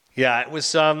censored? Yeah, it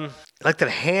was like that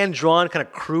hand-drawn kind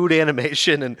of crude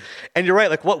animation. And you're right,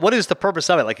 like what is the purpose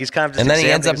of it? Like he's kind of just And then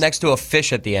he ends up his, next to a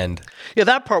fish at the end. Yeah,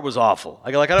 that part was awful.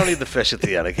 I don't need the fish at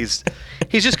the end. Like he's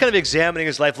just kind of examining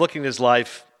his life, looking at his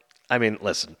life. I mean,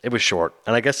 listen, it was short,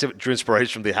 and I guess it drew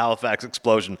inspiration from the Halifax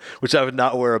explosion, which I was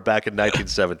not aware of back in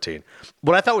 1917.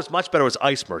 What I thought was much better was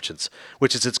Ice Merchants,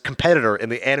 which is its competitor in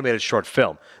the animated short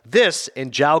film. This, in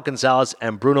João Gonzalez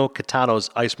and Bruno Catano's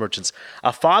Ice Merchants,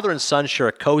 a father and son share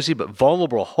a cozy but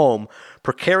vulnerable home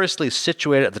precariously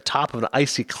situated at the top of an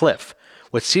icy cliff.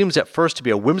 What seems at first to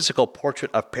be a whimsical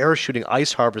portrait of parachuting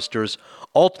ice harvesters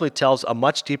ultimately tells a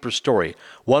much deeper story,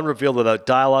 one revealed without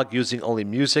dialogue, using only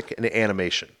music and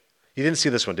animation. You didn't see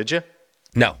this one, did you?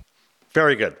 No.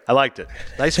 Very good. I liked it.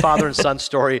 Nice father and son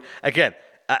story. Again,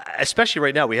 especially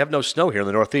right now, we have no snow here in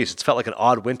the Northeast. It's felt like an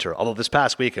odd winter, although this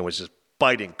past weekend was just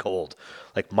biting cold,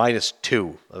 like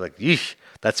 -2. I'm like, yeesh,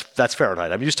 that's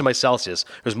Fahrenheit. I'm used to my Celsius.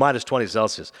 It was -20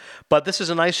 Celsius. But this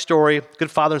is a nice story, good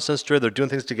father and son story. They're doing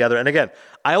things together. And again,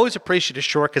 I always appreciate a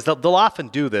short because they'll often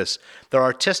do this. They're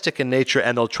artistic in nature,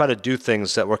 and they'll try to do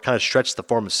things that will kind of stretch the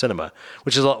form of cinema,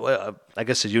 which is, I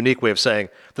guess, a unique way of saying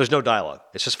there's no dialogue.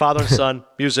 It's just father and son,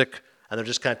 music, and they're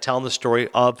just kind of telling the story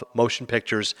of motion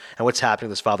pictures and what's happening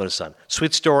to this father and son.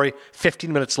 Sweet story,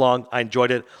 15 minutes long. I enjoyed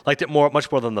it. Liked it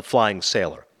much more than The Flying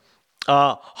Sailor.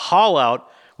 Haul Out,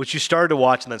 which you started to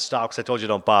watch and then stopped because I told you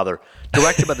don't bother.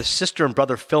 Directed by the sister and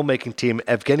brother filmmaking team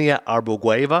Evgenia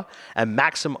Arbogueva and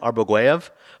Maxim Arboguev,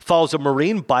 follows a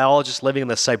marine biologist living in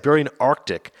the Siberian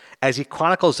Arctic as he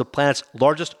chronicles the planet's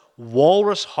largest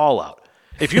walrus haul-out.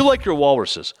 If you like your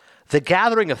walruses, the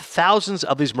gathering of thousands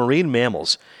of these marine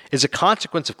mammals is a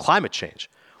consequence of climate change.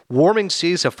 Warming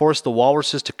seas have forced the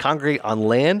walruses to congregate on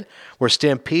land where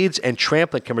stampedes and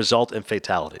trampling can result in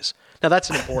fatalities. Now,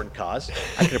 that's an important cause.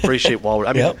 I can appreciate walrus.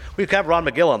 I mean, we have Ron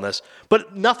McGill on this,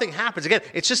 but nothing happens. Again,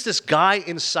 it's just this guy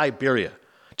in Siberia,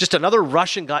 just another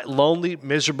Russian guy, lonely,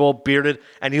 miserable, bearded,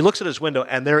 and he looks at his window,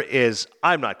 and there is,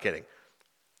 I'm not kidding,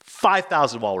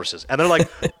 5,000 walruses. And they're like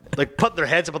putting their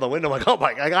heads up on the window. I'm like, oh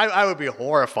my God, I would be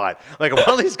horrified. Like, if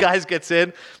one of these guys gets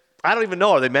in, I don't even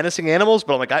know. Are they menacing animals?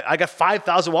 But I'm like, I got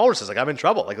 5,000 walruses. Like, I'm in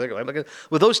trouble. Like,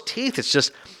 with those teeth, it's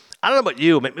just, I don't know about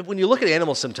you. When you look at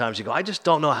animals sometimes, you go, I just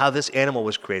don't know how this animal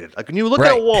was created. Like, when you look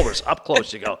at a walrus up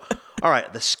close, you go, all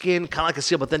right, the skin, kind of like a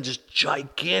seal, but then just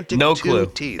gigantic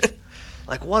teeth.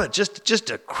 Like, what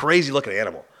just a crazy looking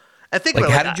animal. I think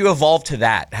like, how did you evolve to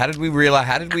that? How did we realize?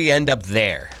 How did we end up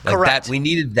there? Like correct. That we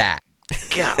needed that.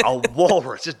 Yeah, a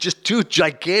walrus, just two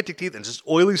gigantic teeth and just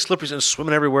oily slippers and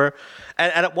swimming everywhere.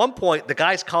 And at one point, the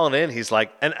guy's calling in. He's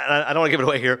like, and I don't want to give it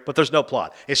away here, but there's no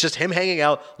plot. It's just him hanging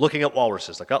out, looking at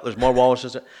walruses. Like, oh, there's more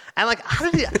walruses. And like,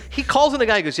 how did he calls in the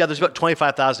guy? He goes, yeah, there's about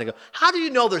 25,000. I go, how do you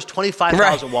know there's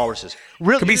 25,000 walruses?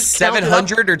 Really? Could be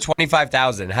 700 or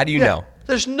 25,000. How do you know?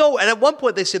 There's no, and at one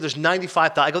point they say there's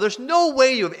 95,000. I go, there's no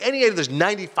way you have any idea there's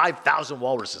 95,000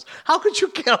 walruses. How could you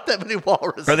count that many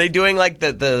walruses? Are they doing like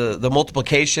the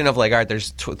multiplication of like, all right,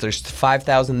 there's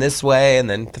 5,000 this way and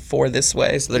then 4 this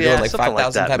way, so they're doing like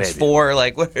 5,000 times maybe. 4,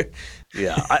 like what?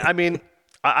 Yeah, I mean,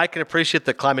 I can appreciate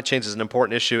that climate change is an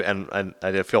important issue, and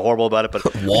I feel horrible about it. But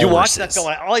you watch that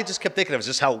film, all I just kept thinking of is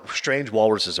just how strange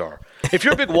walruses are. If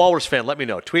you're a big walrus fan, let me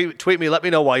know. Tweet me. Let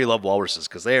me know why you love walruses,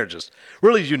 because they are just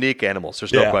really unique animals.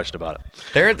 There's no question about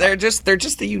it. They're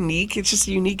just a unique. It's just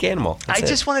a unique animal. I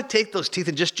just want to take those teeth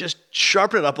and just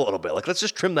sharpen it up a little bit. Like, let's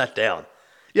just trim that down.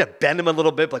 Yeah, bend them a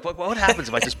little bit. Like, what happens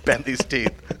if I just bend these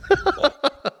teeth?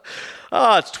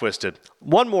 Oh, it's twisted.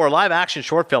 One more live action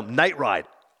short film, Night Ride.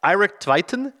 Eirik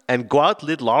Tveiten and Gaut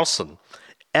Lid Larsen.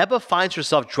 Ebba finds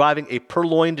herself driving a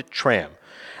purloined tram.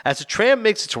 As the tram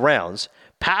makes its rounds,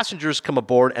 passengers come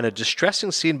aboard and a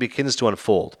distressing scene begins to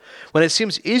unfold. When it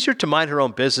seems easier to mind her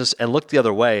own business and look the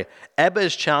other way, Ebba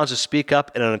is challenged to speak up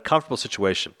in an uncomfortable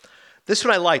situation. This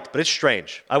one I liked, but it's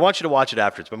strange. I want you to watch it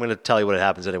afterwards, but I'm going to tell you what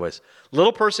happens anyways.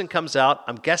 Little person comes out.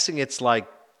 I'm guessing it looks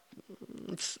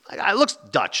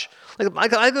Dutch. Like,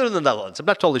 I go to the Netherlands. I'm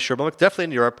not totally sure, but I'm definitely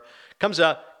in Europe. Comes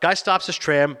out, guy stops his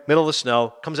tram, middle of the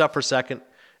snow, comes out for a second,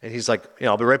 and he's like,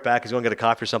 I'll be right back. He's going to get a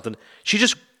coffee or something. She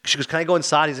goes, can I go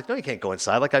inside? He's like, no, you can't go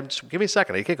inside. Like, give me a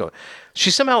second. You can't go.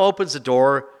 She somehow opens the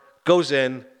door, goes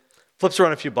in, flips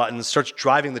around a few buttons, starts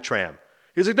driving the tram.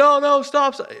 He's like, no,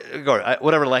 stop.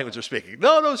 Whatever language they're speaking.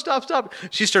 No, stop.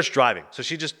 She starts driving. So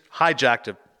she just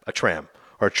hijacked a tram,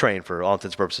 or a train for all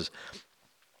intents and purposes.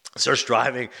 Starts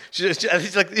driving. She's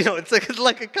like, it's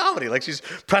like a comedy. Like, she's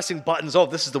pressing buttons. Oh,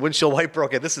 this is the windshield wiper.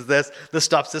 Okay, this is this. This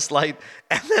stops this light.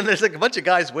 And then there's like a bunch of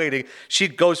guys waiting. She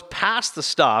goes past the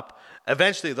stop.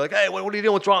 Eventually, they're like, hey, what are you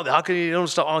doing? What's wrong? How can you don't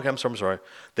stop? Oh, okay, I'm sorry.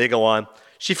 They go on.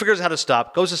 She figures out how to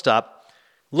stop, goes to stop.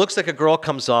 Looks like a girl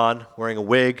comes on wearing a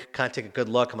wig, kind of take a good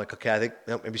look. I'm like, okay, I think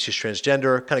maybe she's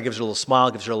transgender. Kind of gives her a little smile,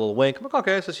 gives her a little wink. I'm like,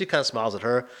 okay, so she kind of smiles at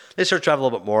her. They start driving a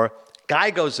little bit more. Guy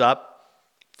goes up,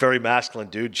 very masculine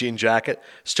dude, jean jacket,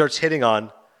 starts hitting on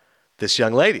this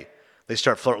young lady. They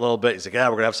start flirting a little bit. He's like, yeah,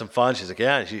 we're going to have some fun. She's like,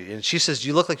 yeah. And she says,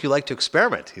 you look like you like to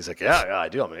experiment. He's like, yeah, I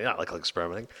do. I mean, yeah, I like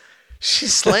experimenting. She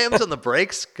slams on the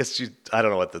brakes because I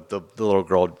don't know what the little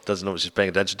girl doesn't know what she's paying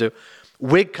attention to.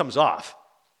 Wig comes off.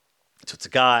 So it's a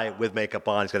guy with makeup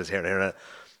on. He's got his hair in the hairnet.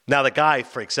 Now the guy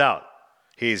freaks out.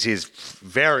 He's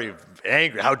very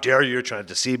angry. How dare you? You're trying to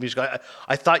deceive me. He's like,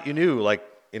 I thought you knew. Like,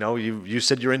 you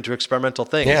said you're into experimental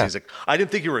things. Yeah. He's like, I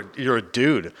didn't think you're a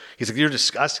dude. He's like, you're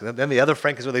disgusting. And then the other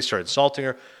friend is where they start insulting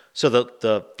her. So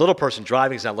the little person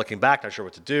driving is not looking back, not sure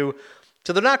what to do.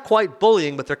 So they're not quite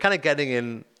bullying, but they're kind of getting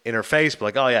in her face. But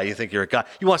like, oh yeah, you think you're a guy.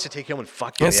 You want to take you home and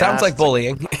fuck you. It sounds like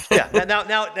bullying. Yeah.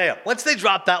 Now, once they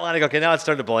drop that line, I go, okay, now it's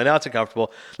starting to bully. Now it's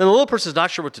uncomfortable. Then the little person's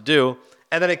not sure what to do,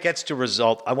 and then it gets to a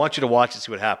result. I want you to watch and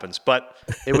see what happens. But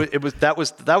that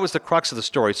was the crux of the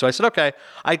story. So I said, okay,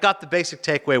 I got the basic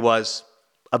takeaway was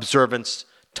observance,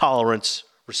 tolerance,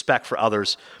 respect for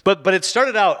others. But it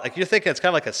started out like you're thinking it's kind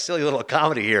of like a silly little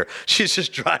comedy here. She's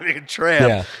just driving a tram.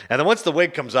 Yeah. And then once the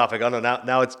wig comes off, I go, no,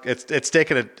 now it's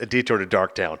taking a detour to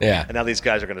Darktown. Yeah. And now these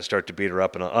guys are going to start to beat her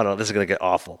up. And oh no, this is going to get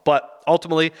awful. But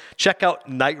ultimately, check out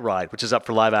Night Ride, which is up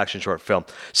for live action short film.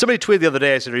 Somebody tweeted the other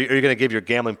day, I said, are you going to give your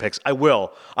gambling picks? I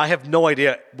will. I have no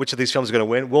idea which of these films are going to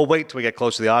win. We'll wait till we get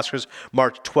close to the Oscars,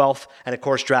 March 12th. And of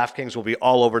course, DraftKings will be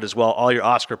all over it as well, all your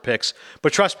Oscar picks.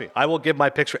 But trust me, I will give my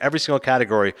picks for every single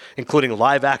category, including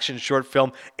live action short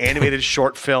film, animated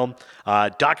short film,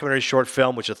 documentary short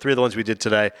film, which are three of the ones we did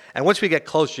today. And once we get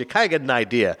closer, you kind of get an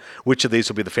idea which of these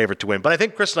will be the favorite to win. But I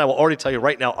think Chris and I will already tell you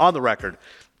right now on the record,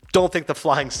 don't think The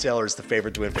Flying Sailor is the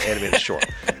favorite to win for animated short.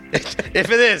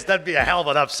 If it is, that'd be a hell of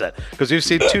an upset because we've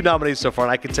seen two nominees so far,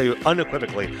 and I can tell you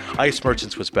unequivocally, Ice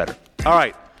Merchants was better. All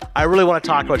right, I really want to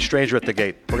talk about Stranger at the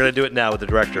Gate. We're going to do it now with the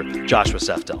director, Joshua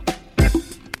Seftel.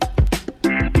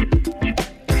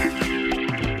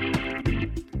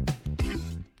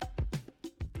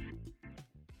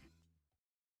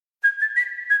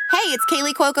 Hey, it's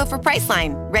Kaylee Cuoco for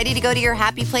Priceline. Ready to go to your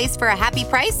happy place for a happy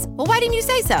price? Well, why didn't you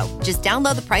say so? Just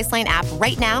download the Priceline app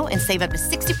right now and save up to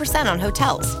 60% on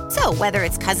hotels. So whether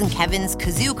it's Cousin Kevin's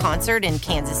Kazoo Concert in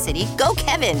Kansas City, go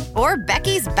Kevin, or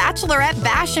Becky's Bachelorette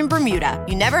Bash in Bermuda,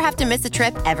 you never have to miss a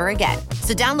trip ever again.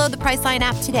 So download the Priceline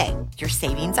app today. Your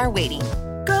savings are waiting.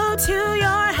 Go to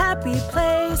your happy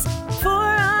place for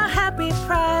a happy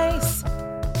price.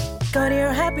 Go to your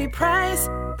happy price,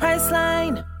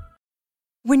 Priceline.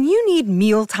 When you need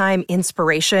mealtime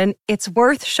inspiration, it's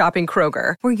worth shopping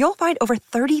Kroger, where you'll find over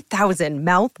 30,000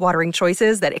 mouth-watering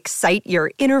choices that excite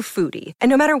your inner foodie. And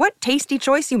no matter what tasty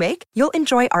choice you make, you'll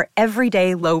enjoy our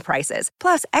everyday low prices,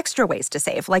 plus extra ways to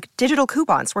save, like digital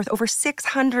coupons worth over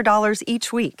 $600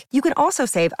 each week. You can also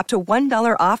save up to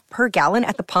 $1 off per gallon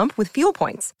at the pump with fuel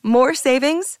points. More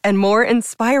savings and more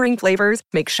inspiring flavors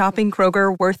make shopping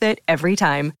Kroger worth it every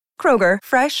time. Kroger,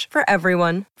 fresh for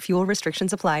everyone. Fuel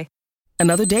restrictions apply.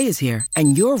 Another day is here,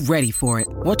 and you're ready for it.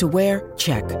 What to wear?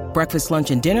 Check. Breakfast, lunch,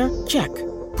 and dinner? Check.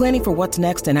 Planning for what's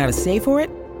next and how to save for it?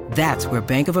 That's where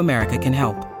Bank of America can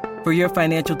help. For your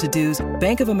financial to-dos,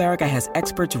 Bank of America has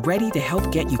experts ready to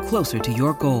help get you closer to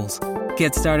your goals.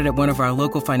 Get started at one of our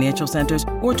local financial centers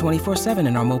or 24/7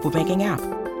 in our mobile banking app.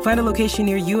 Find a location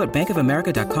near you at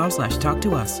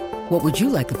bankofamerica.com/talktous. What would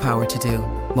you like the power to do?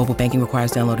 Mobile banking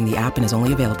requires downloading the app and is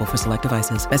only available for select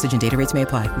devices. Message and data rates may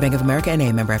apply. Bank of America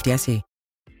NA, member FDIC.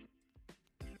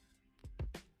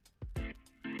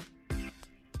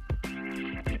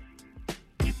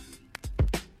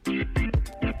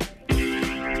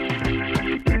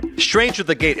 Stranger at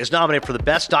the Gate is nominated for the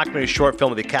Best Documentary Short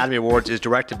Film at the Academy Awards. It is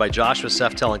directed by Joshua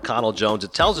Seftel and Connell Jones.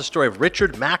 It tells the story of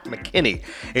Richard Mack McKinney,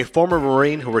 a former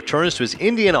Marine who returns to his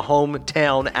Indiana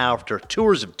hometown after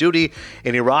tours of duty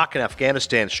in Iraq and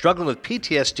Afghanistan. Struggling with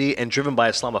PTSD and driven by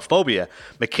Islamophobia,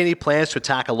 McKinney plans to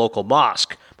attack a local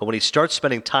mosque. But when he starts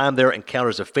spending time there,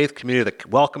 encounters a faith community that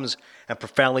welcomes and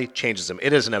profoundly changes him.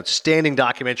 It is an outstanding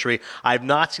documentary. I have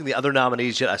not seen the other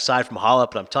nominees yet, aside from Holla,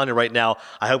 but I'm telling you right now,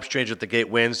 I hope Stranger at the Gate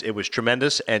wins. It was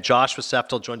tremendous, and Joshua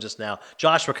Seftel joins us now.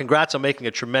 Joshua, congrats on making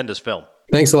a tremendous film.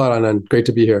 Thanks a lot, Anand. Great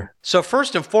to be here. So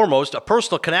first and foremost, a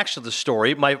personal connection to the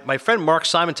story. My friend Mark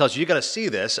Simon tells you got to see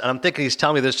this, and I'm thinking he's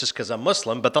telling me this just because I'm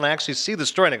Muslim, but then I actually see the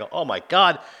story and I go, oh my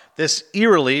God, this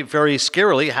eerily, very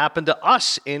scarily happened to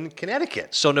us in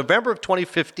Connecticut. So November of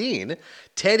 2015,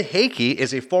 Ted Hakey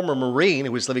is a former Marine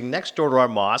who was living next door to our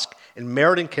mosque in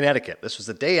Meriden, Connecticut. This was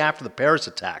the day after the Paris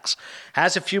attacks.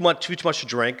 Has a few too much to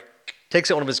drink, takes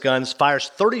out one of his guns, fires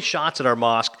 30 shots at our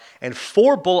mosque, and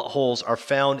 4 bullet holes are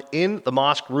found in the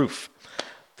mosque roof.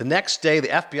 The next day, the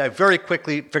FBI very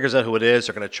quickly figures out who it is.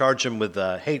 They're going to charge him with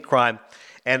hate crime.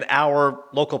 And our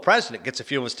local president gets a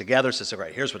few of us together, says, all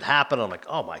right, here's what happened. I'm like,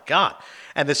 oh my God.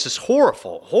 And this is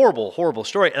horrible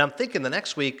story. And I'm thinking the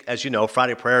next week, as you know,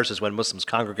 Friday prayers is when Muslims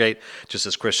congregate, just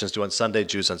as Christians do on Sunday,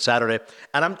 Jews on Saturday.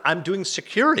 And I'm doing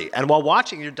security. And while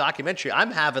watching your documentary,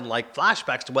 I'm having like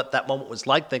flashbacks to what that moment was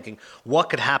like, thinking what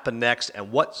could happen next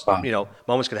and what,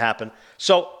 moments could happen.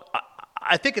 So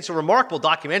I think it's a remarkable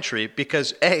documentary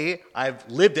because I've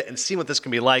lived it and seen what this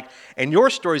can be like. And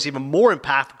your story is even more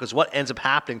impactful because what ends up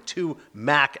happening to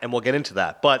Mac, and we'll get into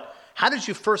that. But how did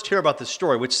you first hear about this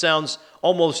story, which sounds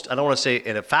almost, I don't want to say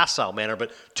in a facile manner,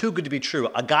 but too good to be true.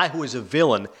 A guy who is a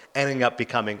villain ending up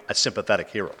becoming a sympathetic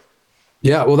hero.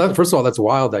 Yeah, well, first of all, that's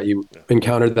wild that you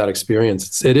encountered that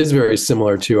experience. It is very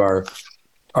similar to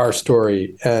our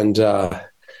story, and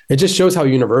it just shows how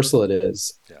universal it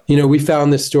is. Yeah. We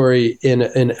found this story in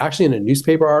a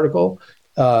newspaper article,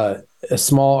 a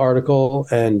small article,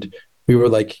 and we were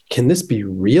like, "Can this be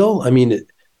real?" I mean,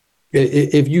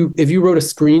 if you wrote a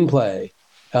screenplay,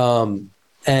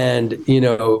 and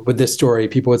with this story,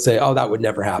 people would say, "Oh, that would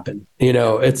never happen."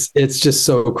 It's just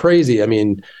so crazy. I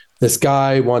mean, this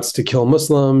guy wants to kill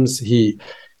Muslims. He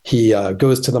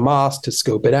goes to the mosque to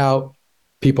scope it out.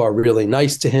 People are really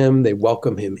nice to him. They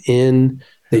welcome him in.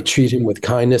 They treat him with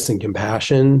kindness and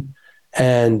compassion,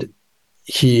 and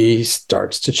he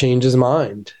starts to change his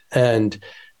mind. And,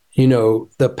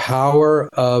 the power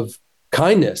of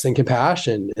kindness and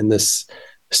compassion in this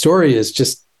story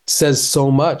says so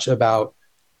much about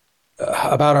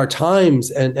our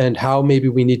times and how maybe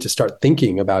we need to start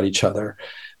thinking about each other.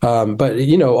 But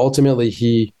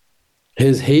ultimately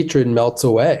his hatred melts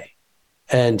away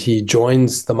and he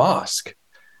joins the mosque.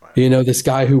 This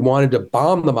guy who wanted to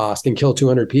bomb the mosque and kill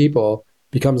 200 people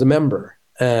becomes a member.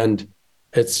 And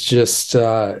it's just,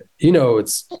 it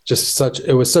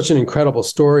was such an incredible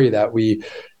story that we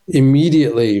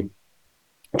immediately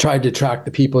tried to track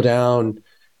the people down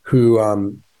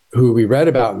who we read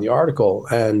about in the article.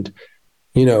 And,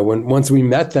 once we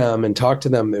met them and talked to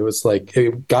them, it was like,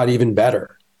 it got even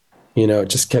better. It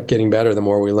just kept getting better the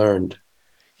more we learned.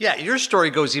 Yeah, your story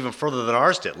goes even further than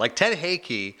ours did. Like Ted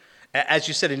Haikey, as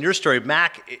you said in your story,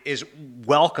 Mac is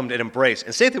welcomed and embraced.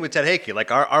 And same thing with Ted Haikey.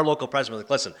 Like our local president was like,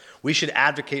 listen, we should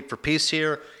advocate for peace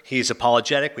here. He's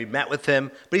apologetic. We met with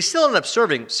him. But he still ended up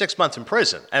serving 6 months in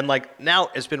prison. And now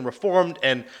has been reformed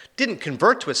and didn't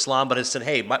convert to Islam, but has said,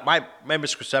 hey, my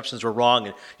misconceptions were wrong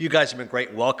and you guys have been great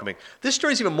and welcoming. This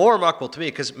story is even more remarkable to me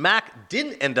because Mac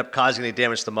didn't end up causing any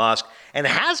damage to the mosque and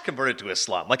has converted to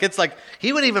Islam. It's like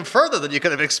he went even further than you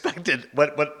could have expected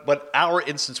what our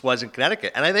instance was in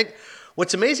Connecticut. And I think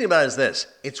what's amazing about it is this.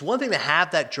 It's one thing to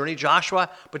have that journey, Joshua,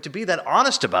 but to be that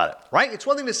honest about it, right? It's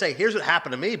one thing to say, here's what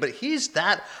happened to me, but he's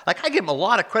that, I give him a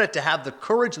lot of credit to have the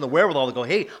courage and the wherewithal to go,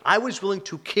 hey, I was willing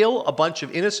to kill a bunch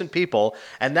of innocent people,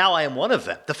 and now I am one of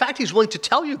them. The fact he's willing to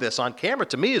tell you this on camera,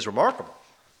 to me, is remarkable.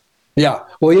 Yeah.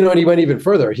 Well, and he went even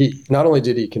further. He not only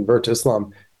did he convert to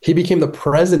Islam, he became the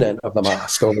president of the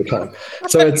mosque over time.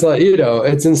 So it's like,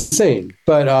 it's insane.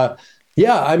 But,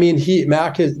 yeah, I mean,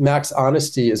 Mac's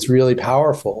honesty is really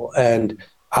powerful. And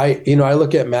I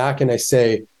look at Mac and I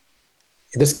say,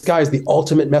 this guy is the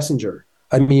ultimate messenger.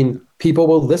 I mean, people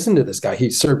will listen to this guy.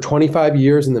 He served 25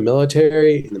 years in the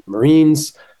military, in the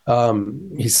Marines.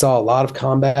 He saw a lot of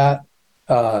combat.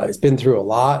 He's been through a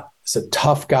lot. He's a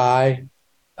tough guy,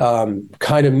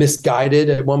 kind of misguided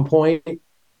at one point,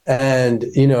 and,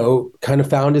 kind of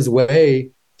found his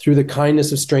way through the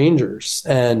kindness of strangers.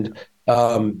 And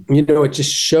it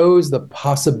just shows the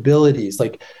possibilities.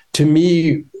 Like, to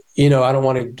me, I don't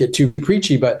want to get too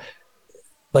preachy, but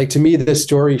to me, this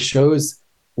story shows,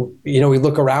 we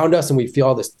look around us and we feel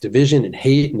all this division and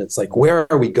hate. And it's like,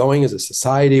 where are we going as a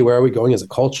society? Where are we going as a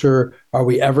culture? Are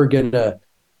we ever going to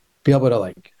be able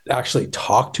to actually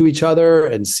talk to each other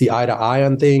and see eye to eye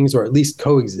on things, or at least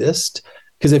coexist?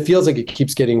 Because it feels like it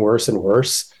keeps getting worse and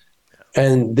worse.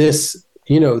 And this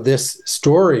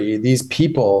story, these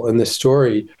people in this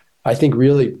story, I think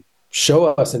really show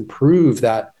us and prove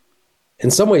that in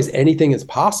some ways anything is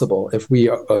possible if we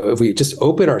just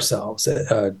open ourselves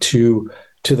to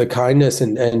the kindness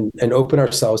and open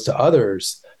ourselves to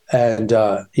others. And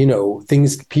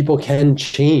people can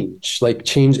change.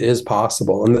 Change is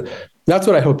possible, and that's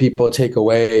what I hope people take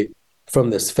away from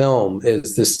this film,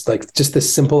 is this just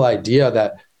this simple idea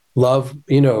that love.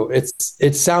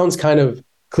 It sounds kind of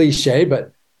cliche,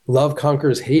 but love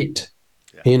conquers hate.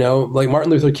 Yeah. Like Martin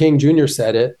Luther King Jr.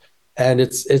 said it, And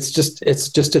it's just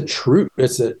a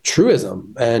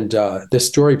truism. And this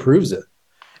story proves it.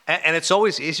 And it's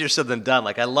always easier said than done.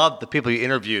 Like, I love the people you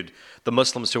interviewed, the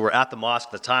Muslims who were at the mosque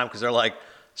at the time, because they're like,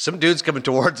 some dude's coming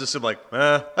towards us. I'm like,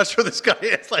 that's where this guy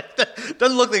is. Like, that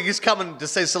doesn't look like he's coming to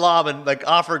say salam and like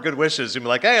offer good wishes. And be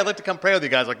like, hey, I'd like to come pray with you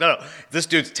guys. Like, no. This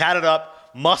dude's tatted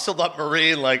up, muscled up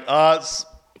Marine. Like,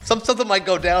 something might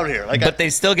go down here. Like, but they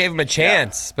still gave him a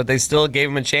chance. Yeah. But they still gave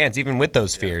him a chance, even with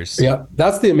those fears. Yeah,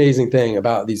 that's the amazing thing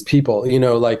about these people. You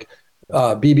know, like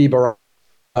Bibi Barami.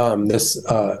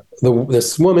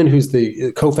 This woman who's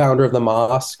the co-founder of the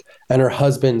mosque, and her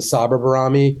husband Sabr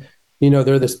Barami, you know,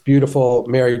 they're this beautiful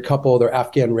married couple. They're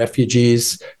Afghan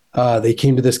refugees. They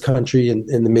came to this country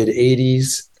in the mid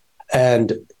 80s,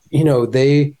 and you know,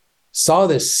 they saw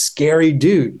this scary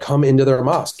dude come into their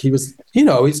mosque. He was, you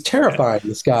know, he's terrifying.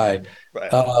 This guy,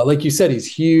 right. Like you said, he's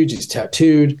huge. He's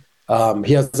tattooed.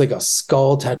 He has like a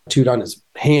skull tattooed on his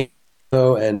hand,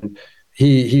 and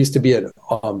he used to be a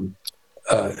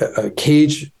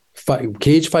cage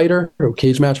fighter or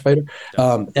cage match fighter.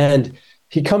 And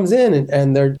he comes in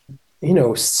and they're, you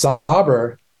know,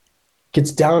 Sabr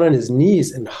gets down on his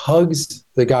knees and hugs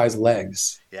the guy's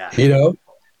legs. Yeah. You know,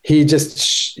 he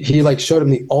like showed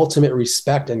him the ultimate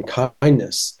respect and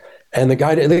kindness. And the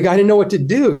guy didn't know what to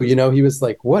do. You know, he was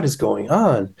like, what is going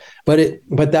on? But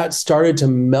that started to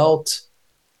melt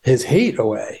his hate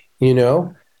away, you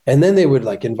know? And then they would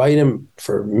like invite him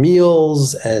for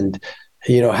meals and,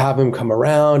 you know, have him come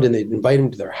around, and they'd invite him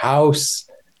to their house.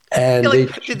 And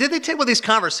did they take what these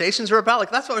conversations were about? Like,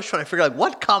 that's what I was trying to figure out. Like,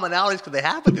 what commonalities could they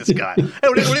have with this guy? Hey,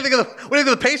 what do you think of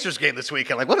the Pacers game this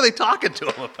weekend? Like, what are they talking to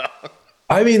him about?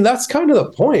 I mean, that's kind of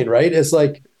the point, right? It's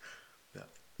like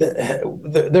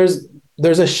there's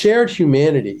a shared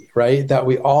humanity, right, that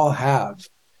we all have,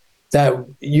 that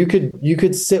you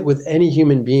could sit with any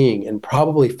human being and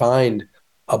probably find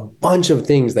a bunch of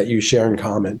things that you share in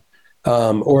common.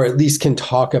 Or at least can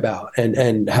talk about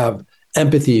and have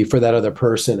empathy for that other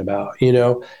person about, you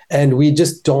know, and we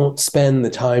just don't spend the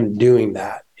time doing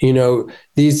that. You know,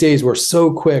 these days we're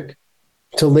so quick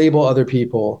to label other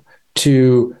people,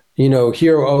 to, you know,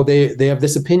 they have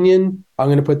this opinion, I'm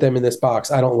going to put them in this box.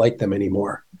 I don't like them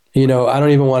anymore. You know, I don't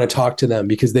even want to talk to them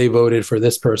because they voted for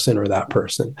this person or that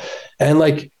person. And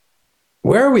like,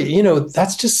 where are we, you know,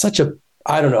 that's just such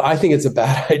I don't know. I think it's a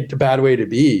bad way to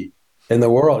be in the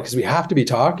world, because we have to be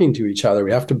talking to each other.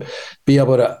 We have to be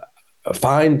able to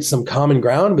find some common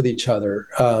ground with each other.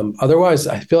 Otherwise,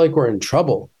 I feel like we're in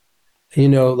trouble. You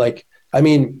know, like, I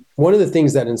mean, one of the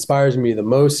things that inspires me the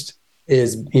most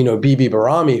is, you know, Bibi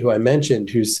Barami, who I mentioned,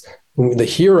 who's the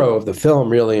hero of the film,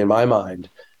 really, in my mind.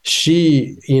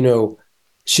 She, you know,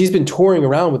 she's been touring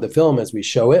around with the film as we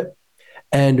show it.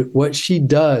 And what she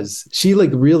does, she like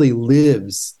really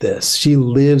lives this. She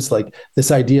lives like this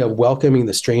idea of welcoming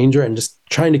the stranger and just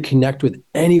trying to connect with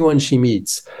anyone she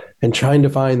meets and trying to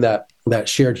find that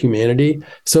shared humanity.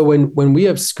 So when we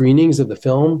have screenings of the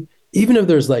film, even if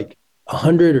there's like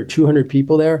 100 or 200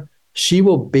 people there, she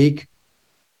will bake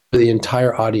for the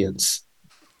entire audience.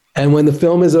 And when the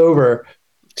film is over,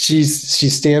 she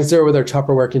stands there with her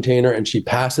Tupperware container and she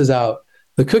passes out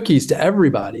the cookies to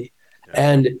everybody.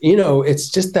 And, you know, it's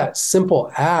just that simple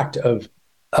act of,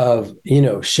 you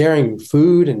know, sharing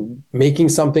food and making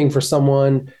something for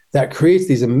someone that creates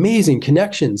these amazing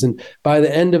connections. And by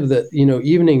the end of the, you know,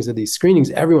 evenings of these screenings,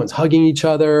 everyone's hugging each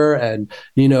other and,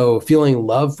 you know, feeling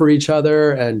love for each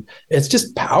other. And it's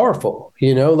just powerful,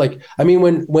 you know, like, I mean,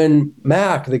 when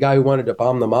Mac, the guy who wanted to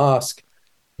bomb the mosque,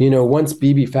 you know, once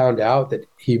Bibi found out that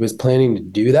he was planning to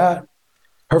do that,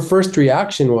 her first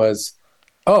reaction was,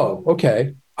 oh,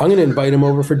 okay, I'm going to invite him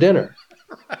over for dinner.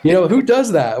 You know, who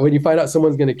does that when you find out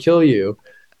someone's going to kill you?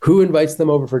 Who invites them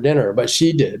over for dinner? But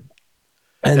she did.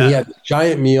 And he had a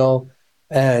giant meal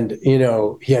and, you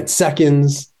know, he had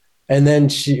seconds. And then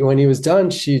when he was done,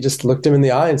 she just looked him in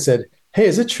the eye and said, hey,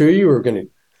 is it true you were going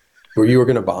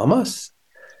to bomb us?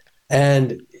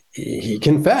 And he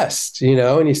confessed, you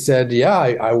know, and he said, yeah,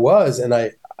 I was. And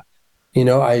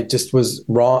I just was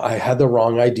wrong. I had the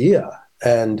wrong idea.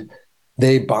 And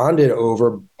they bonded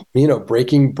over, you know,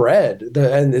 breaking bread.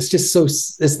 And it's just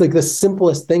it's like the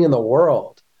simplest thing in the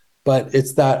world, but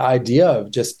it's that idea of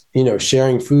just, you know,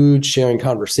 sharing food, sharing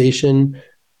conversation,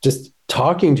 just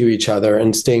talking to each other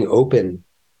and staying open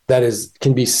that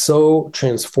can be so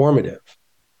transformative.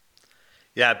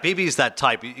 Yeah, Bibi's that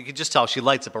type. You can just tell she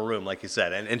lights up a room, like you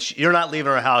said, and you're not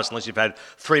leaving her house unless you've had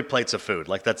 3 plates of food.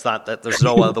 Like there's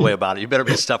no other way about it. You better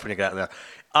be stuffed when you get in there.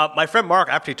 My friend Mark,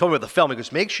 after he told me about the film, he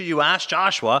goes, make sure you ask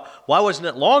Joshua, why wasn't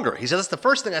it longer? He said, that's the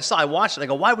first thing I saw. I watched it. And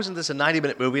I go, why wasn't this a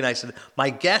 90-minute movie? And I said, my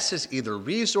guess is either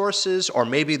resources or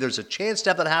maybe there's a chance to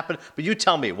have that happen. But you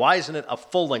tell me, why isn't it a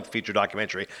full-length feature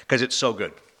documentary? Because it's so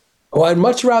good. Well, I'd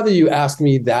much rather you ask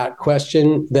me that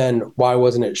question than why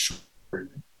wasn't it short?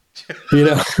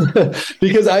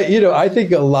 Because I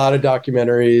think a lot of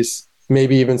documentaries,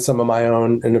 maybe even some of my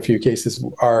own in a few cases,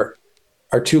 are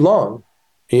too long.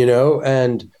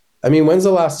 And I mean, when's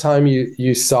the last time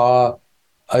you saw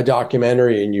a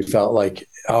documentary and you felt like,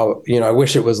 oh, I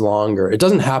wish it was longer? It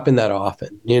doesn't happen that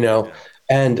often,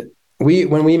 And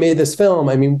when we made this film,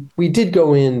 I mean, we did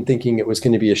go in thinking it was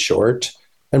going to be a short,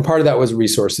 and part of that was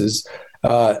resources.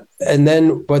 But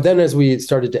then as we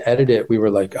started to edit it, we were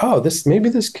like, oh, maybe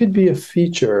this could be a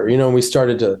feature, and we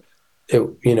started to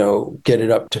get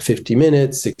it up to 50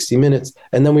 minutes, 60 minutes.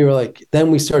 And then we were like, then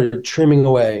we started trimming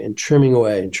away and trimming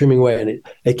away and trimming away. And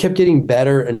it kept getting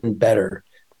better and better.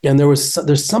 And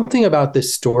there's something about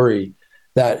this story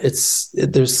that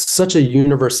there's such a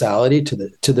universality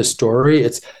to the story.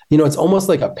 It's almost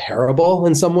like a parable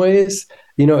in some ways.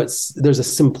 There's a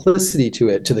simplicity to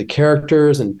it, to the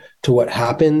characters and to what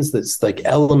happens. That's like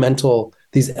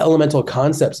these elemental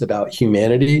concepts about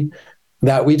humanity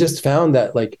that we just found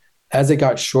that, like, as it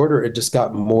got shorter, it just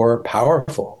got more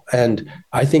powerful. And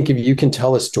I think if you can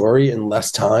tell a story in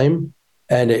less time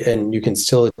and you can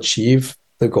still achieve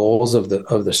the goals of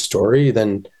the story,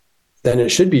 then it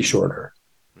should be shorter.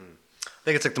 I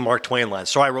think it's like the Mark Twain line.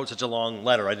 So I wrote such a long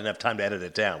letter, I didn't have time to edit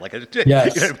it down. Like, yes. You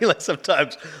know what I mean? Like,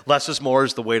 sometimes less is more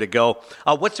is the way to go.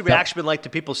 What's the reaction been like to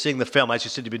people seeing the film? As you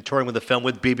said, you've been touring with the film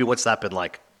with BB. What's that been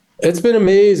like? It's been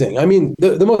amazing. I mean,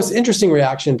 the most interesting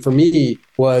reaction for me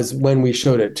was when we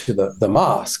showed it to the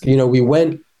mosque.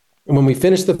 When we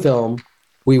finished the film,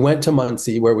 we went to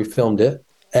Muncie where we filmed it,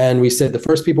 and we said the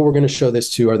first people we're going to show this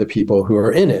to are the people who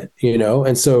are in it,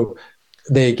 And so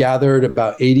they gathered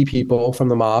about 80 people from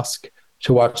the mosque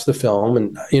to watch the film,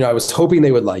 and I was hoping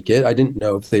they would like it. I didn't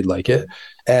know if they'd like it,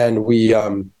 and we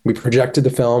projected the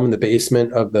film in the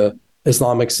basement of the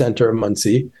Islamic Center of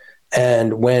Muncie.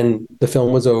 And when the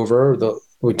film was over,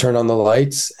 we turned on the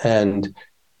lights, and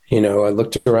I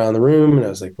looked around the room and I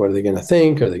was like, what are they going to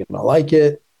think? Are they going to like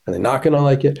it? Are they not going to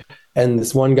like it? And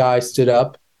this one guy stood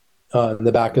up in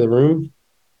the back of the room,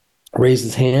 raised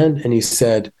his hand, and he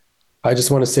said, I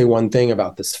just want to say one thing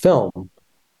about this film.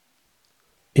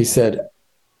 He said,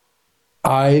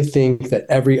 I think that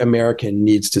every American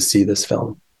needs to see this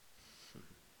film.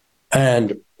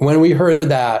 And when I heard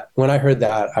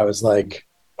that, I was like,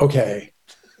 okay,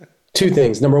 two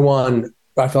things. Number one,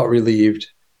 I felt relieved.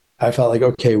 I felt like,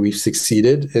 okay, we've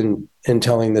succeeded in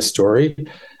telling this story.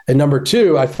 And number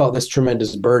two, I felt this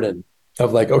tremendous burden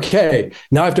of like, okay,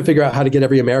 now I have to figure out how to get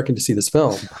every American to see this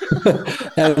film.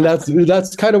 And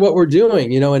that's kind of what we're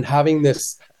doing, and having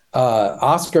this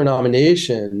Oscar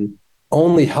nomination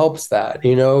only helps that.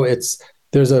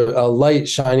 There's a light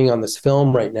shining on this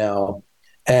film right now.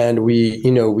 And we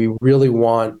really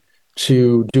want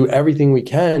to do everything we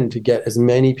can to get as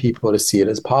many people to see it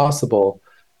as possible,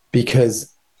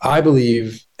 because I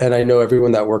believe, and I know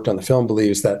everyone that worked on the film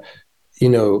believes, that,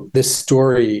 this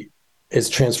story is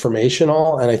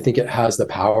transformational, and I think it has the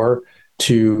power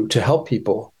to help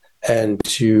people and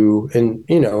to,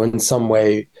 in some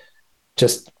way,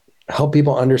 just help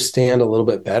people understand a little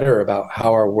bit better about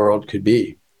how our world could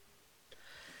be.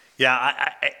 Yeah,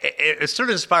 it sort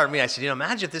of inspired me. I said,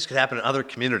 imagine if this could happen in other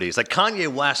communities. Like Kanye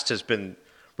West has been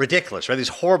ridiculous, right? These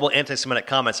horrible anti-Semitic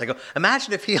comments. I go,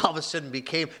 imagine if he all of a sudden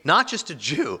became not just a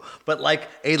Jew, but like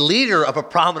a leader of a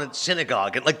prominent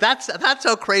synagogue. And like that's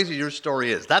how crazy your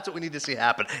story is. That's what we need to see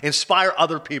happen. Inspire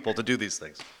other people to do these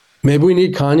things. Maybe we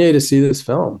need Kanye to see this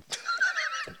film.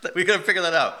 We got to figure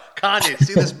that out. Kanye,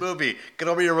 see this movie. Get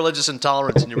over your religious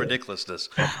intolerance and your ridiculousn's.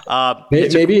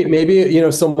 Maybe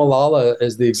so Malala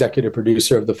is the executive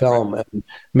producer of the film, and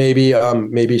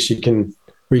maybe she can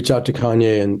reach out to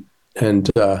Kanye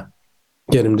and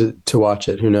get him to watch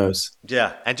it. Who knows?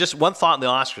 Yeah. And just one thought on the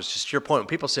Oscars, just to your point, when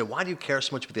people say, why do you care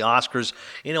so much about the Oscars?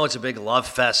 It's a big love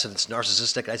fest and it's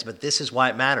narcissistic. I said, but this is why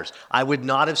it matters. I would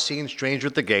not have seen Stranger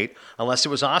at the Gate unless it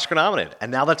was Oscar nominated. And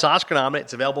now that's Oscar nominated.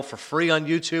 It's available for free on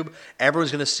YouTube.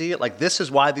 Everyone's going to see it. Like, this is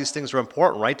why these things are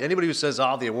important, right? To anybody who says,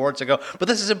 the awards, I go, but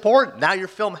this is important. Now your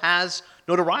film has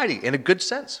notoriety in a good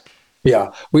sense.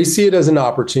 Yeah. We see it as an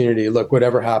opportunity. Look,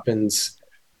 whatever happens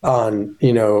on,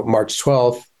 March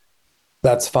 12th,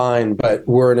 that's fine, but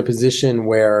we're in a position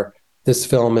where this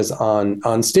film is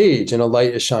on stage and a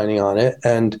light is shining on it,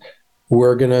 and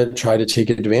we're going to try to take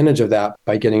advantage of that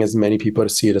by getting as many people to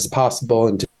see it as possible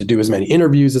and to do as many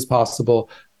interviews as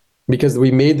possible, because we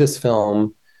made this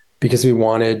film because we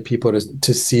wanted people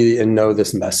to see and know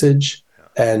this message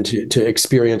and to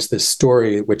experience this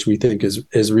story, which we think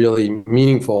is really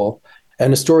meaningful,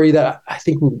 and a story that I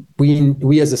think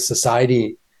we as a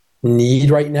society need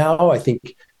right now. I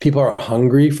think people are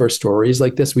hungry for stories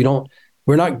like this. We're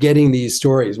not getting these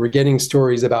stories. We're getting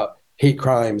stories about hate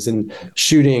crimes and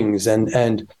shootings,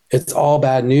 and it's all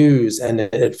bad news, and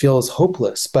it feels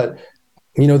hopeless. But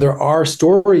there are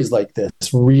stories like this,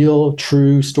 real,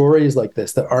 true stories like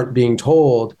this that aren't being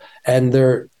told, and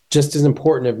they're just as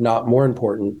important, if not more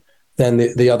important, than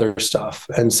the other stuff.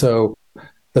 And so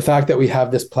the fact that we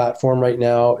have this platform right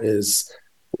now is,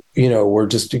 we're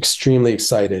just extremely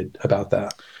excited about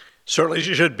that. Certainly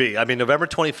you should be. I mean, November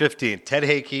 2015, Ted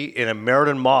Haakey in a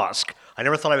Meriden mosque. I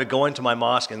never thought I would go into my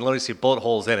mosque and literally see bullet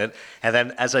holes in it. And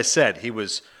then, as I said, he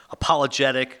was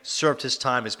apologetic, served his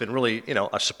time, has been really,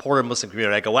 a supporter of Muslim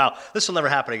community. I go, wow, this will never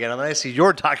happen again. And then I see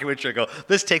your documentary, I go,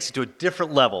 this takes it to a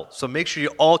different level. So make sure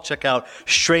you all check out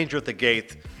Stranger at the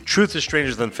Gate. Truth is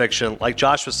stranger than fiction. Like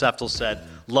Joshua Seftel said,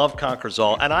 love conquers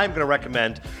all. And I'm going to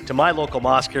recommend to my local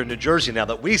mosque here in New Jersey now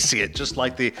that we see it, just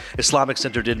like the Islamic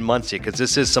Center did in Muncie, because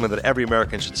this is something that every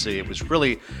American should see. It was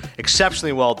really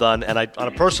exceptionally well done. And on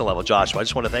a personal level, Joshua, I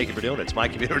just want to thank you for doing it. It's my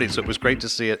community, so it was great to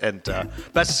see it. And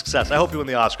best of success. I hope you win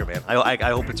the Oscar, man. I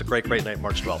hope it's a great, great night,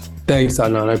 March 12th. Thanks,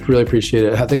 Adnan. I really appreciate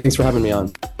it. Thanks for having me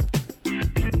on.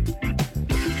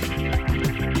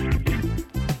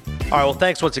 All right, well,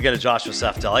 thanks once again to Joshua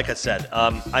Seftel. Like I said,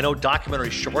 I know documentary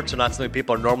shorts are not something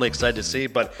people are normally excited to see,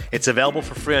 but it's available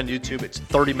for free on YouTube. It's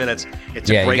 30 minutes. It's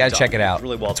a great you got to check it out. It's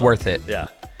really well It's done. worth it. Yeah,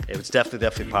 it was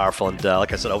definitely powerful. And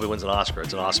like I said, I hope he wins an Oscar.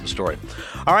 It's an awesome story.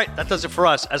 All right, that does it for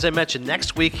us. As I mentioned,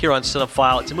 next week here on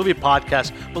Cinephile, it's a movie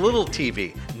podcast, but a little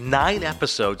TV. 9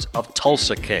 episodes of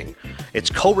Tulsa King.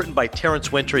 It's co-written by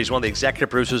Terrence Winter. He's one of the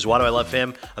executive producers. Why do I love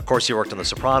him? Of course, he worked on The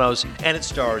Sopranos. And it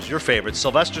stars your favorite,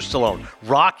 Sylvester Stallone.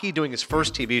 Rocky doing his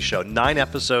first TV show. 9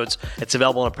 episodes. It's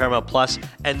available on Paramount Plus.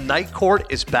 And Night Court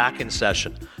is back in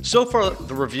session. So far,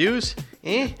 the reviews,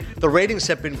 the ratings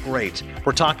have been great.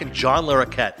 We're talking John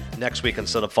Larroquette next week on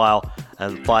Cinephile.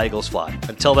 And Fly Eagles Fly.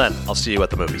 Until then, I'll see you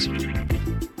at the movies.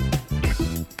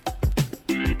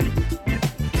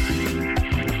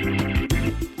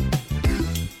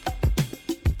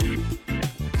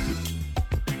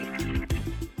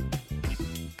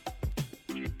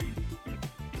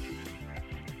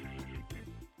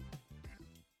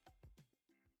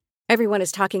 Everyone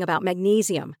is talking about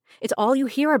magnesium. It's all you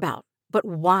hear about. But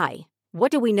why?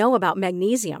 What do we know about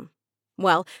magnesium?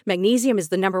 Well, magnesium is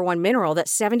the #1 mineral that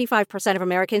 75% of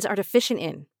Americans are deficient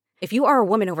in. If you are a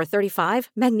woman over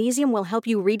 35, magnesium will help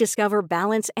you rediscover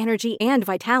balance, energy, and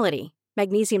vitality.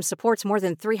 Magnesium supports more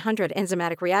than 300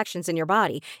 enzymatic reactions in your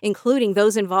body, including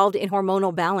those involved in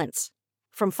hormonal balance.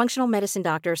 From functional medicine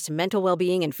doctors to mental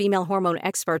well-being and female hormone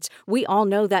experts, we all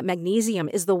know that magnesium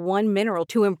is the one mineral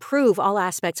to improve all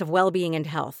aspects of well-being and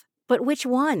health. But which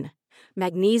one?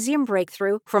 Magnesium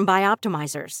Breakthrough from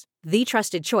Bioptimizers, the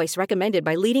trusted choice recommended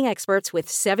by leading experts with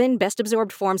 7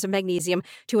 best-absorbed forms of magnesium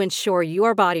to ensure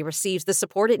your body receives the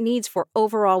support it needs for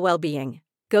overall well-being.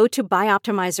 Go to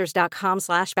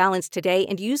bioptimizers.com/balance today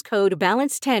and use code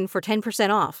BALANCE10 for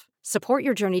 10% off. Support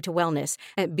your journey to wellness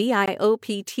at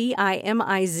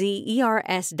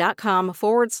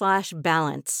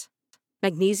bioptimizers.com/balance.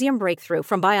 Magnesium Breakthrough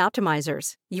from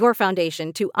Bioptimizers, your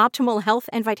foundation to optimal health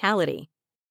and vitality.